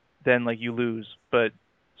shaken, then like you lose. But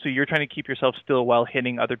so you're trying to keep yourself still while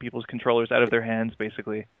hitting other people's controllers out of their hands,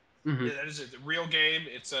 basically. Mm-hmm. Yeah, that is a real game.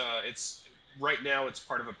 It's right now it's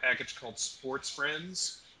part of a package called Sports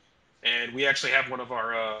Friends, and we actually have one of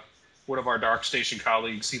our Dark Station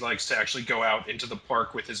colleagues. He likes to actually go out into the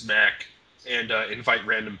park with his Mac and invite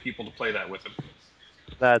random people to play that with him.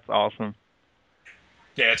 That's awesome.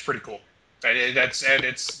 Yeah, it's pretty cool. And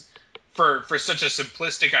it's for such a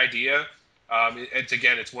simplistic idea.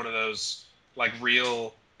 It's one of those like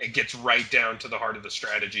real. It gets right down to the heart of the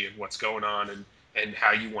strategy of what's going on and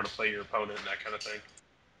how you want to play your opponent and that kind of thing.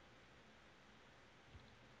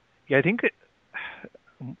 Yeah, I think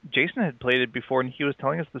Jason had played it before, and he was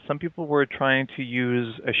telling us that some people were trying to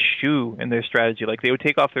use a shoe in their strategy. Like, they would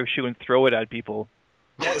take off their shoe and throw it at people.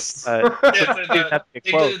 Yes. They They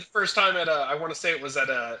did it the first time at I want to say it was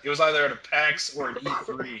either at a PAX or an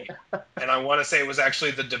E3, and I want to say it was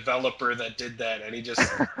actually the developer that did that, and he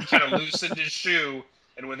kind of loosened his shoe,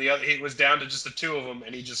 and when it was down to just the two of them,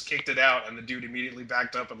 and he just kicked it out, and the dude immediately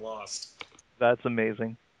backed up and lost. That's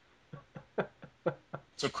amazing.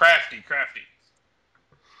 So crafty.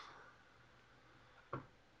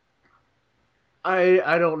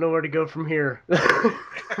 I don't know where to go from here.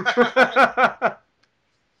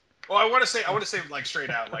 Well, I want to say like straight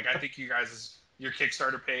out, like I think your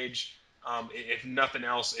Kickstarter page, if nothing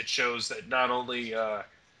else, it shows that not only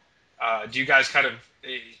do you guys kind of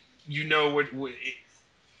what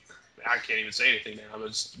I can't even say anything now. I'm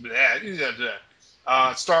just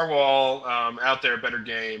Starwall out there, better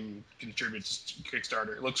game, contributes to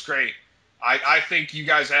Kickstarter. It looks great. I think you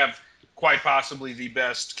guys have quite possibly the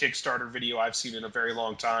best Kickstarter video I've seen in a very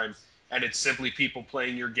long time, and it's simply people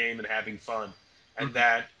playing your game and having fun, and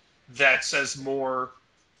that says more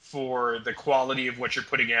for the quality of what you're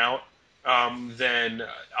putting out than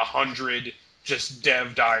 100 just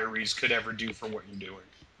dev diaries could ever do for what you're doing.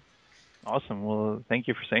 Awesome. Well, thank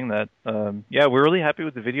you for saying that. Yeah, we're really happy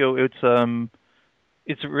with the video.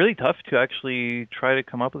 It's really tough to actually try to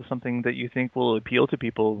come up with something that you think will appeal to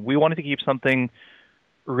people. We wanted to keep something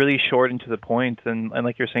really short and to the point, and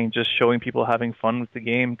like you're saying, just showing people having fun with the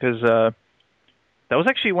game, because that was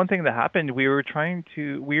actually one thing that happened. We were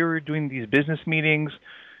doing these business meetings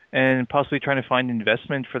and possibly trying to find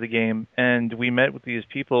investment for the game, and we met with these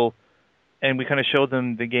people, and we kind of showed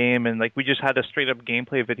them the game, and like we just had a straight up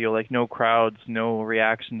gameplay video, like no crowds, no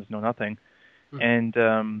reactions, no nothing.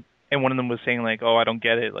 And one of them was saying like, "Oh, I don't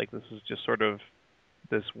get it. Like this is just sort of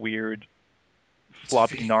this weird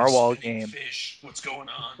floppy narwhal game. Fish. What's going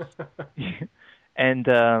on?"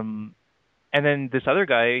 And then this other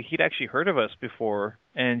guy, he'd actually heard of us before,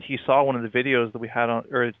 and he saw one of the videos that we had on,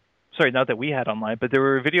 or sorry, not that we had online, but there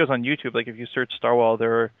were videos on YouTube. Like if you search Starwall, there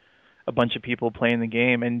were a bunch of people playing the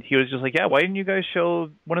game, and he was just like, "Yeah, why didn't you guys show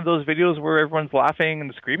one of those videos where everyone's laughing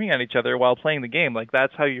and screaming at each other while playing the game? Like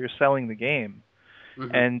that's how you're selling the game."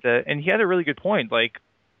 And he had a really good point. Like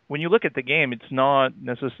when you look at the game, it's not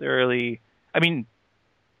necessarily, I mean,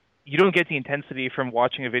 you don't get the intensity from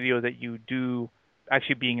watching a video that you do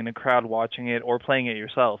actually being in a crowd watching it or playing it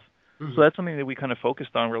yourself. So that's something that we kind of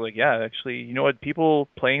focused on. We're like, yeah, actually, you know what? People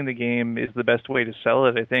playing the game is the best way to sell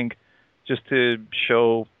it, I think, just to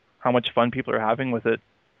show how much fun people are having with it.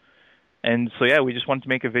 And so, yeah, we just wanted to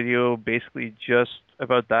make a video basically just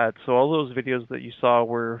about that. So all those videos that you saw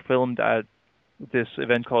were filmed at this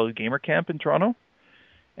event called Gamer Camp in Toronto.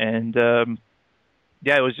 And,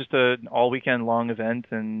 yeah, it was just an all-weekend long event,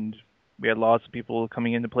 and we had lots of people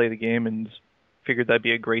coming in to play the game, and figured that'd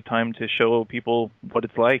be a great time to show people what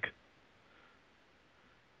it's like.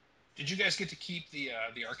 Did you guys get to keep the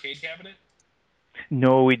arcade cabinet?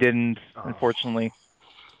 No, we didn't, unfortunately.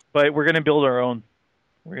 But we're going to build our own.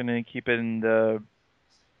 We're going to keep it and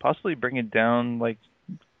possibly bring it down, like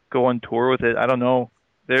go on tour with it. I don't know.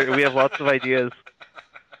 We have lots of ideas.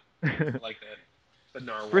 I like that. The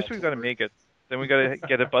narwhal. First we've got to make it. Then we got to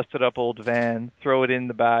get a busted up old van, throw it in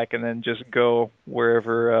the back, and then just go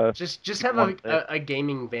wherever. Just have a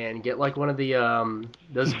gaming van. Get like one of the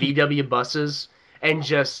those VW buses, and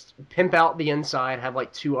just pimp out the inside. Have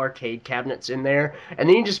like 2 arcade cabinets in there, and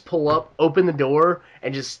then you just pull up, open the door,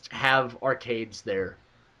 and just have arcades there.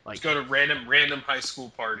 Like just go to random high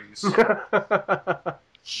school parties. That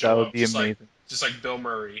would be amazing. Just like Bill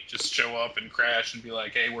Murray, just show up and crash and be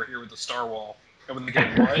like, "Hey, we're here with the Starwall." And when they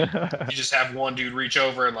get what, you just have one dude reach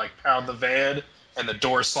over and like pound the van, and the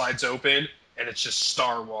door slides open, and it's just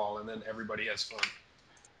Starwall, and then everybody has fun.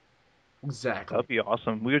 Exactly. That'd be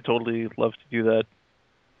awesome. We would totally love to do that.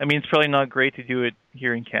 I mean, it's probably not great to do it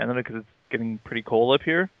here in Canada because it's getting pretty cold up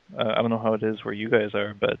here. I don't know how it is where you guys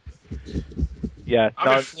are, but yeah.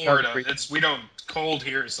 I'm in Florida. Cold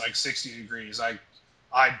here is like 60 degrees.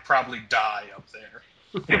 I'd probably die up there.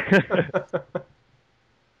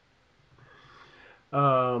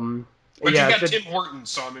 But you got Tim Hortons,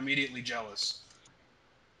 so I'm immediately jealous.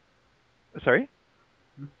 Sorry?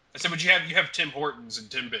 I said, but you have Tim Hortons and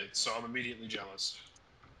Timbits, so I'm immediately jealous.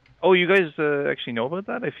 Oh, you guys actually know about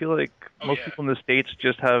that? I feel like Oh most yeah. people in the States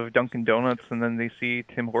just have Dunkin' Donuts, and then they see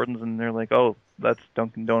Tim Hortons, and they're like, "Oh, that's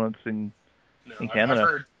Dunkin' Donuts in No, I've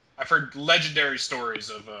Canada." heard legendary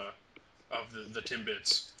stories of the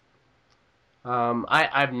Timbits.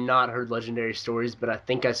 I've not heard legendary stories, but I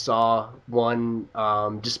think I saw one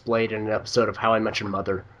displayed in an episode of How I Met Your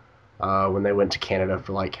Mother when they went to Canada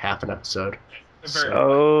for like half an episode. They're very So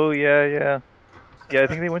Oh yeah. I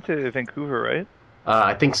think they went to Vancouver, right?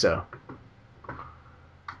 I think so.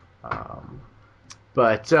 Um,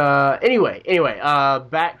 but anyway,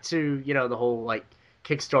 back to the whole like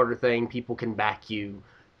Kickstarter thing. People can back you,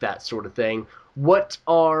 that sort of thing. What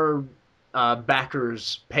are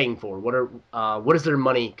backers paying for? What is their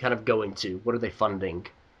money kind of going to? What are they funding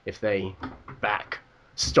if they back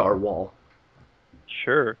Star Wall?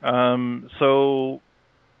 Sure. So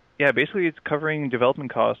yeah, basically it's covering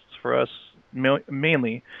development costs for us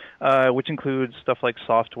mainly, which includes stuff like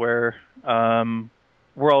software.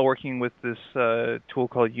 We're all working with this tool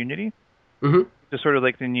called Unity. Mm-hmm. It's sort of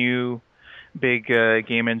like the new big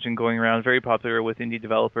game engine going around, very popular with indie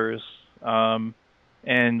developers.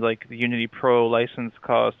 And like the Unity Pro license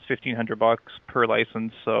costs $1,500 per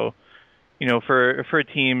license. So, for a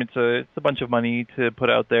team, it's a bunch of money to put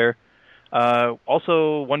out there.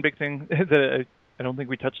 Also, one big thing that I don't think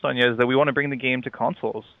we touched on yet is that we want to bring the game to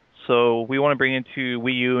consoles. So we want to bring it to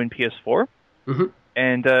Wii U and PS4, Mm-hmm.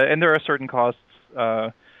 and there are certain costs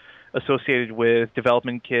associated with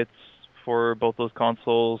development kits for both those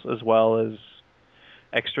consoles as well as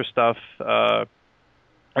extra stuff. I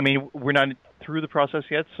mean, we're not through the process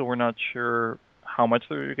yet, so we're not sure how much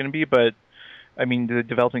they're going to be. But I mean, the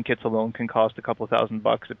development kits alone can cost a couple of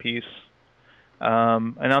 $1,000 a piece.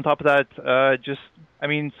 And on top of that,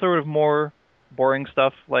 sort of more boring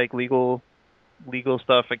stuff like legal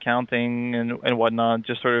stuff, accounting and whatnot,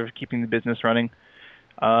 just sort of keeping the business running.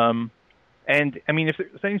 And I mean, if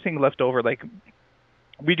there's anything left over, like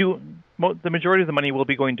the majority of the money will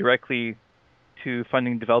be going directly to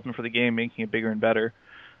funding development for the game, making it bigger and better.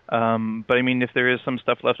 But I mean, if there is some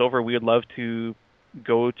stuff left over, we would love to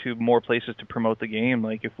go to more places to promote the game.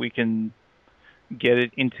 Like if we can get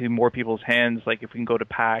it into more people's hands, like if we can go to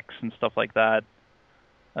PAX and stuff like that.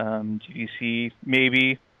 GDC,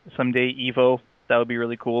 maybe someday Evo, that would be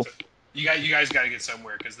really cool. You guys got to get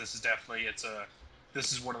somewhere, because this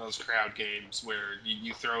is one of those crowd games where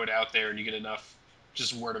you throw it out there and you get enough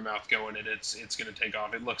just word of mouth going, and it's going to take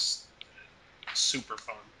off. It looks super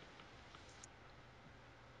fun.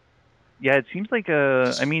 Yeah, it seems like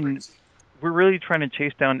I mean, we're really trying to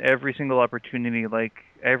chase down every single opportunity. Like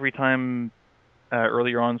every time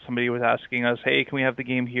earlier on, somebody was asking us, "Hey, can we have the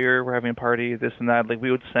game here? We're having a party, this and that." Like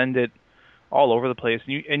we would send it all over the place,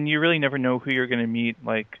 and you really never know who you're going to meet.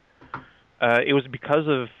 Like it was because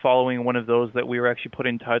of following one of those that we were actually put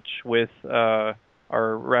in touch with our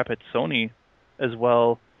rep at Sony as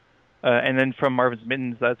well, and then from Marvin's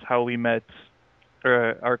Mittens, that's how we met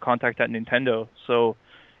our contact at Nintendo. So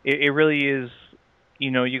it really is,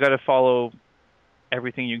 you got to follow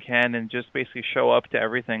everything you can and just basically show up to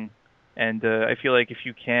everything. And I feel like if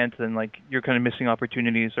you can't, then like you're kind of missing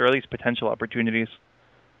opportunities, or at least potential opportunities.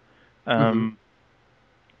 And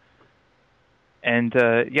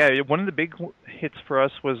one of the big hits for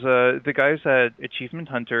us was the guys at Achievement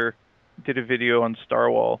Hunter did a video on Star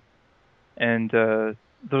Wall, and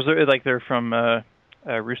those are like they're from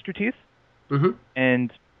Rooster Teeth,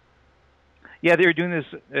 and yeah, they were doing this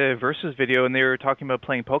versus video, and they were talking about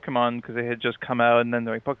playing Pokemon because they had just come out, and then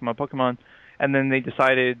they're like Pokemon, and then they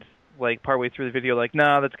decided like partway through the video, like,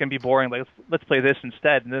 nah, that's gonna be boring. Like, let's play this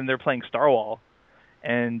instead. And then they're playing Star Wall,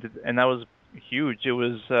 and that was huge. It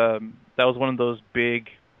was that was one of those big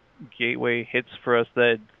gateway hits for us.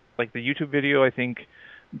 That like the YouTube video, I think,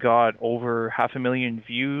 got over 500,000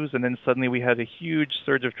 views, and then suddenly we had a huge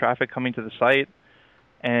surge of traffic coming to the site,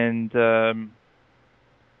 and then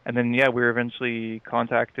yeah, we were eventually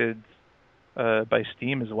contacted by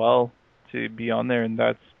Steam as well to be on there, and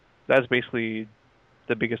that's basically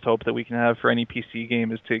the biggest hope that we can have for any PC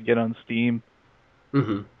game, is to get on Steam.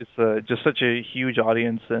 It's just such a huge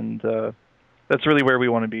audience, and that's really where we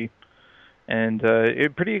want to be. And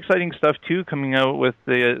pretty exciting stuff too coming out with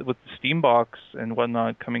the Steam box and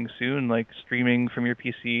whatnot coming soon, like streaming from your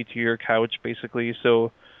PC to your couch, basically.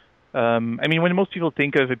 So, I mean, when most people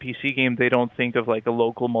think of a PC game, they don't think of like a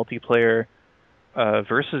local multiplayer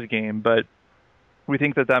versus game, but we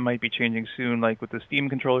think that might be changing soon, like with the Steam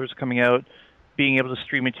controllers coming out, being able to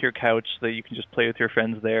stream it to your couch so that you can just play with your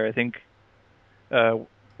friends there. I think we're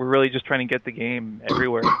really just trying to get the game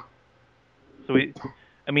everywhere. So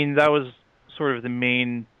that was sort of the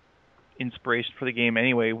main inspiration for the game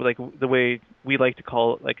anyway. Like the way we like to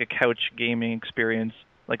call it, like a couch gaming experience,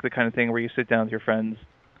 like the kind of thing where you sit down with your friends,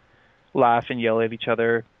 laugh and yell at each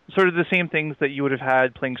other. Sort of the same things that you would have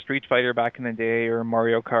had playing Street Fighter back in the day, or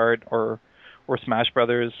Mario Kart, or Smash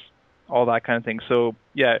Brothers, all that kind of thing. So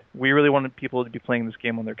yeah, we really wanted people to be playing this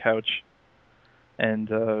game on their couch, and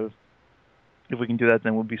if we can do that,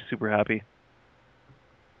 then we'll be super happy.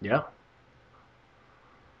 Yeah.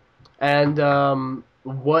 And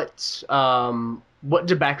what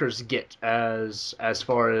do backers get as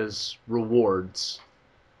far as rewards?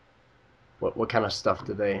 What kind of stuff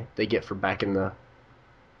do they get for backing the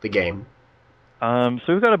game? So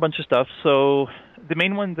we've got a bunch of stuff. So the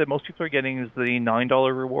main one that most people are getting is the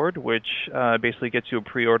 $9 reward, which basically gets you a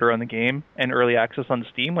pre-order on the game and early access on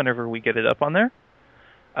Steam whenever we get it up on there.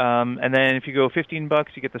 And then if you go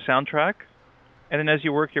 $15, you get the soundtrack. And then as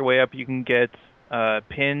you work your way up, you can get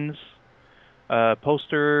pins,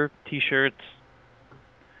 poster, T-shirts,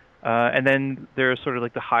 and then there's sort of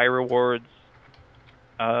like the high rewards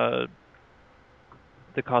that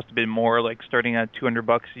cost a bit more. Like starting at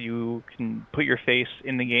 $200, you can put your face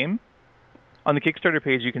in the game. On the Kickstarter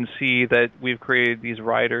page, you can see that we've created these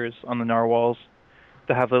riders on the narwhals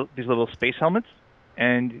that have these little space helmets,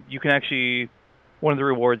 and you can actually, one of the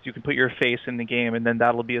rewards, you can put your face in the game, and then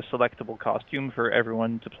that'll be a selectable costume for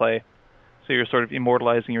everyone to play. So you're sort of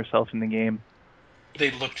immortalizing yourself in the game.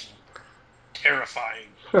 They looked terrifying.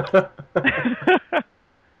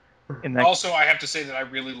 Also, I have to say that I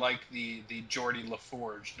really like the Geordie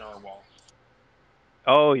LaForge narwhal.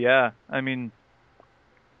 Oh yeah, I mean,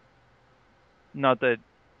 not that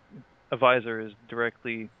a visor is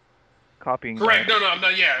directly copying. Correct. No, I'm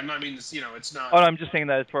not. Yeah, I mean, it's not. Oh, no, I'm just saying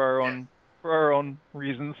that for our own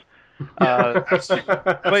reasons. Absolutely.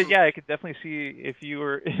 But yeah, I could definitely see if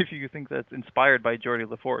you think that's inspired by Geordie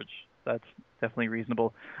LaForge. That's definitely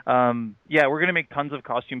reasonable. Yeah, we're gonna make tons of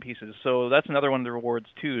costume pieces, so that's another one of the rewards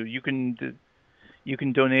too. You can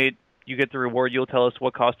donate. You get the reward. You'll tell us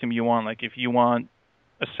what costume you want. Like if you want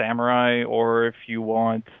a samurai, or if you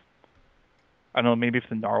want, I don't know, maybe if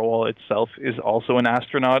the narwhal itself is also an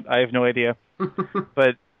astronaut. I have no idea.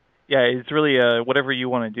 But yeah, it's really whatever you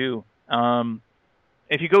want to do.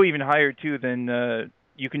 If you go even higher too, then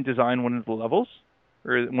you can design one of the levels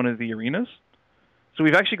or one of the arenas. So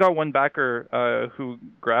we've actually got one backer who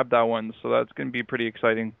grabbed that one, so that's going to be pretty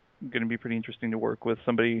exciting. Going to be pretty interesting to work with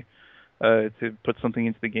somebody to put something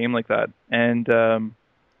into the game like that. And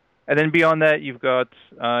then beyond that, you've got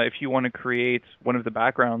if you want to create one of the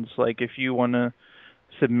backgrounds, like if you want to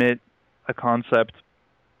submit a concept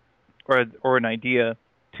or an idea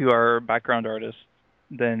to our background artist,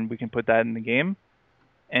 then we can put that in the game.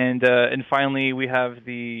 And finally, we have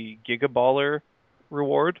the Gigaballer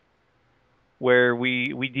reward, where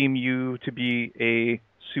we deem you to be a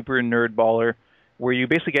super nerd baller, where you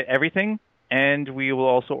basically get everything, and we will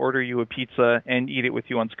also order you a pizza and eat it with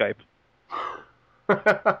you on Skype.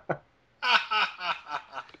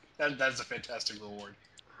 That's a fantastic reward.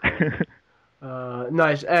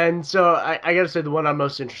 Nice. And so I gotta say, the one I'm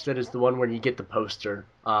most interested in is the one where you get the poster,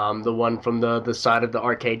 the one from the side of the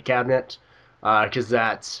arcade cabinet, because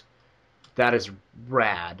that is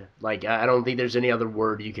rad. Like, I don't think there's any other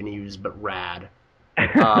word you can use but rad.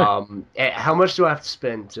 How much do I have to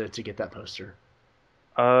spend to get that poster?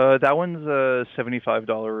 That one's a $75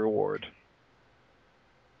 reward.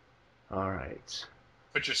 All right.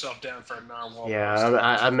 Put yourself down for a narwhal. Yeah, poster.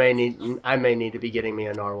 I may need to be getting me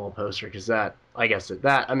a narwhal poster, because that, like I said,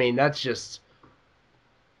 that's just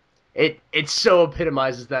it so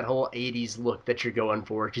epitomizes that whole 80s look that you're going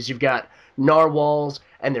for, because you've got narwhals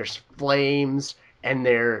and there's flames and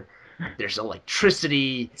there's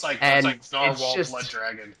electricity. It's like narwhal blood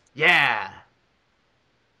dragon. Yeah.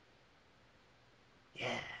 Yeah.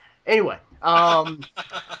 Anyway,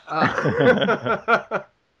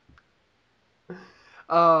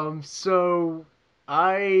 so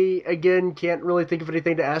I, again, can't really think of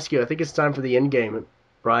anything to ask you. I think it's time for the end game,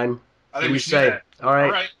 Brian. I think we should say. do that. All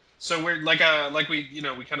right. So we're like we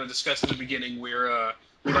kind of discussed at the beginning. We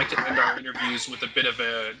like to end our interviews with a bit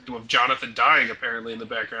of Jonathan dying apparently in the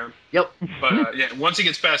background. Yep. But yeah, once he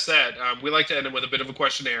gets past that, we like to end it with a bit of a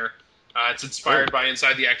questionnaire. It's inspired by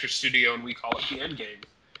Inside the Actors Studio, and we call it the End Game.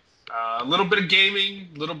 A little bit of gaming,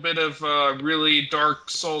 a little bit of really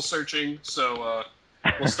dark soul searching. So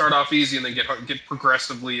we'll start off easy and then get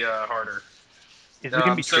progressively harder. Is it going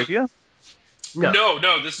to be trivia?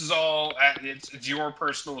 No. This is all. It's your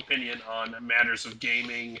personal opinion on matters of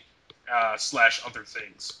gaming / other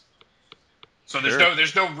things. So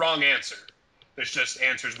there's no wrong answer. There's just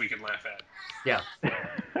answers we can laugh at. Yeah.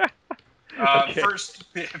 Okay.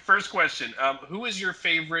 First question. Who is your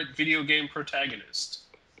favorite video game protagonist?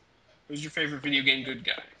 Who's your favorite video game good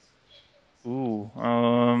guy? Ooh.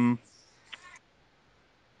 I'm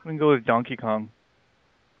gonna go with Donkey Kong.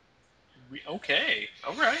 Okay.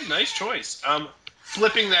 All right. Nice choice.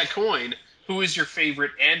 Flipping that coin. Who is your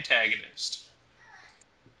favorite antagonist?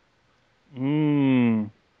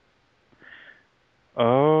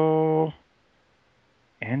 Oh,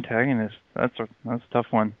 antagonist. That's a tough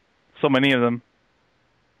one. So many of them.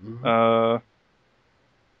 Mhm.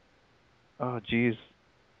 Oh, geez.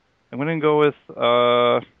 I'm gonna go with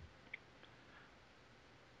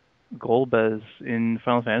Golbez in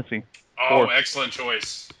Final Fantasy. Oh, 4. excellent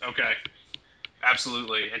choice. Okay.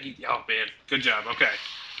 Absolutely. And oh man, good job. Okay.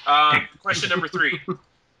 Question number 3.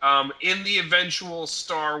 In the eventual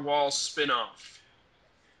Star Wars spin-off,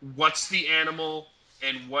 what's the animal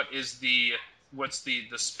and what's the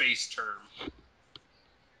space term?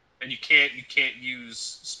 And you can't use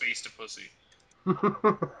space to pussy.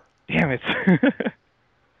 Damn it.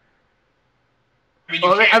 I mean, you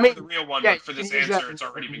can for the real one, yeah, but for you this can use that answer, it's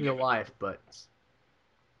already been real given. life, but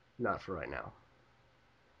not for right now.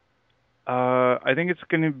 I think it's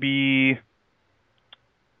gonna be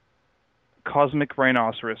Cosmic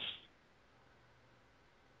Rhinoceros.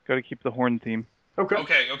 Got to keep the horn theme.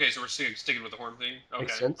 Okay, so we're sticking with the horn thing. Okay,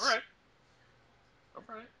 Makes sense. All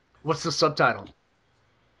right. What's the subtitle?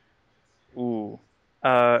 Ooh.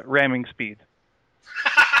 Ramming speed.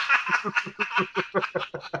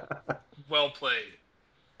 Well played.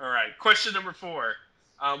 All right. Question number 4.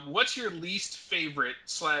 What's your least favorite /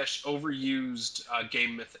 overused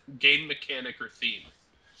game mechanic or theme?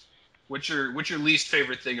 What's your least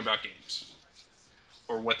favorite thing about games,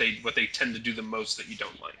 or what they tend to do the most that you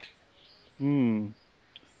don't like?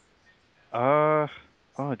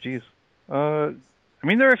 Oh, geez. I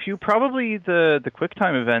mean, there are a few. Probably the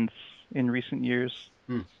QuickTime events in recent years.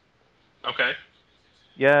 Okay.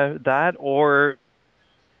 Yeah, that or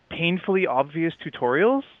painfully obvious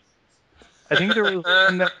tutorials. I think there was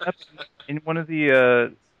one that in one of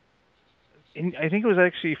the. I think it was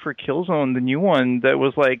actually for Killzone, the new one that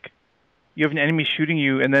was like, you have an enemy shooting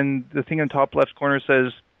you, and then the thing on top left corner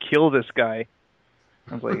says, "Kill this guy."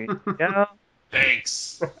 I was like, yeah.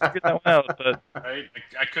 Thanks. Figured that one out, but I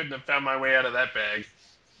couldn't have found my way out of that bag.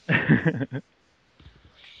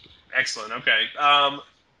 Excellent. Okay.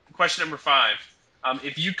 Question number 5.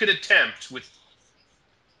 If you could attempt with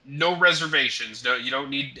no reservations, no, you don't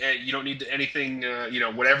need anything.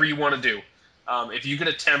 Whatever you want to do. If you could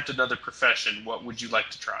attempt another profession, what would you like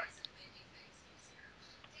to try?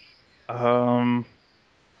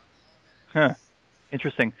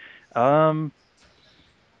 Interesting.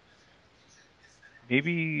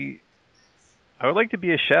 Maybe I would like to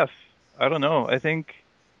be a chef. I don't know. I think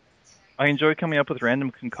I enjoy coming up with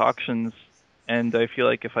random concoctions, and I feel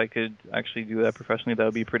like if I could actually do that professionally, that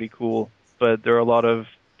would be pretty cool. But there are a lot of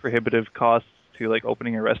prohibitive costs to like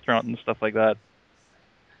opening a restaurant and stuff like that.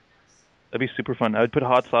 That'd be super fun. I would put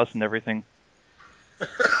hot sauce in everything,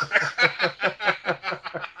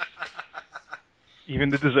 even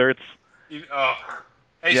the desserts. Oh,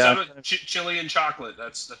 hey, Yeah. chili and chocolate.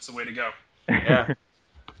 That's the way to go. Yeah.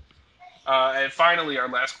 And finally, our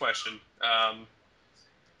last question.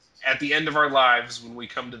 At the end of our lives, when we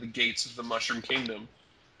come to the gates of the Mushroom Kingdom,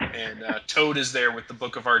 and Toad is there with the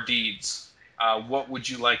Book of Our Deeds, what would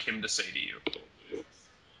you like him to say to you?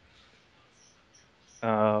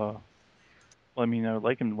 I mean, I would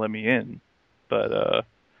like him to let me in, but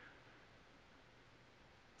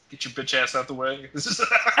Get your bitch ass out the way. This is.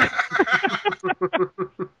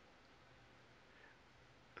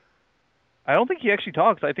 I don't think he actually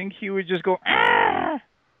talks. I think he would just go, ah!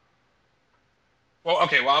 Well,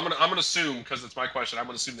 okay. Well, I'm gonna assume, because it's my question. I'm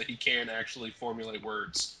gonna assume that he can actually formulate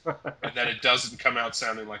words, and that it doesn't come out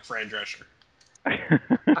sounding like Fran Drescher.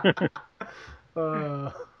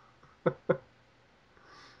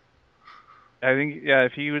 I think, yeah,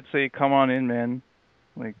 if he would say, come on in, man,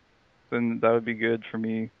 like, then that would be good for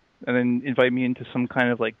me. And then invite me into some kind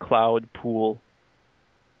of, like, cloud pool,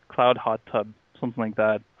 cloud hot tub, something like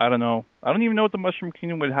that. I don't know. I don't even know what the Mushroom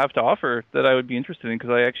Kingdom would have to offer that I would be interested in,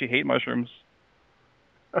 because I actually hate mushrooms.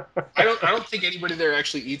 I don't think anybody there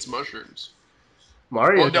actually eats mushrooms.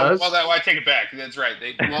 Mario does. Well, I take it back. That's right.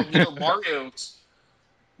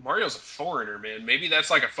 Mario's a foreigner, man. Maybe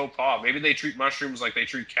that's like a faux pas. Maybe they treat mushrooms like they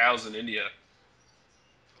treat cows in India.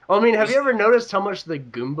 Well, I mean, have you ever noticed how much the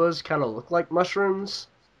Goombas kind of look like mushrooms?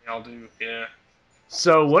 They all do, yeah.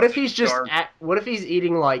 So what if he's just Dark. what if he's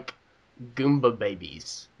eating like Goomba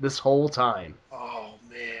babies this whole time? Oh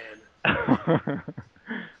man,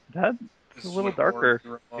 That's this a is little what darker.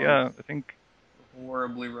 horror- Yeah, I think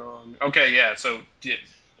horribly wrong. Okay, yeah. So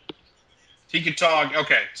he could talk.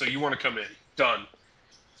 Okay, so you want to come in? Done.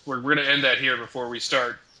 We're gonna end that here before we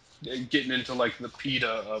start getting into like the PETA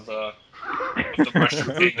of the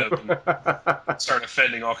mushroom kingdom and start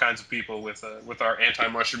offending all kinds of people with our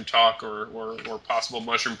anti-mushroom talk or possible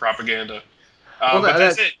mushroom propaganda. But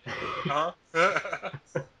that's it.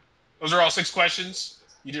 Those are all 6 questions.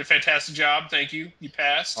 You did a fantastic job. Thank you. You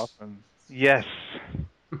passed. Awesome. Yes.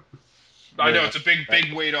 I know it's a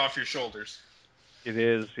big weight off your shoulders. It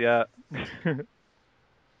is, yeah.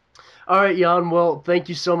 All right, Jan. Well, thank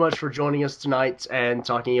you so much for joining us tonight and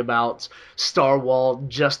talking about Starwall,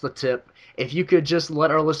 just the tip. If you could just let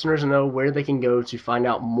our listeners know where they can go to find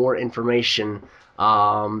out more information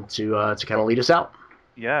to kind of lead us out.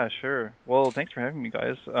 Yeah, sure. Well, thanks for having me,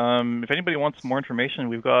 guys. If anybody wants more information,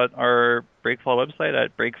 we've got our Breakfall website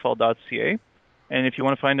at breakfall.ca. And if you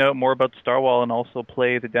want to find out more about Starwall and also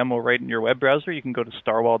play the demo right in your web browser, you can go to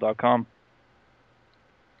starwall.com.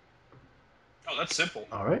 Oh, that's simple.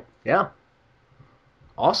 All right. Yeah.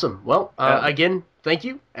 Awesome. Well, again, thank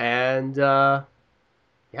you. And, yeah,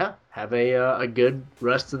 have a good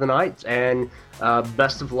rest of the night. And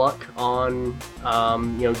best of luck on,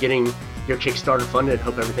 getting your Kickstarter funded.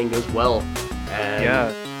 Hope everything goes well. And,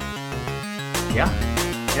 Yeah.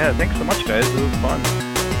 Yeah. Yeah, thanks so much, guys. It was fun.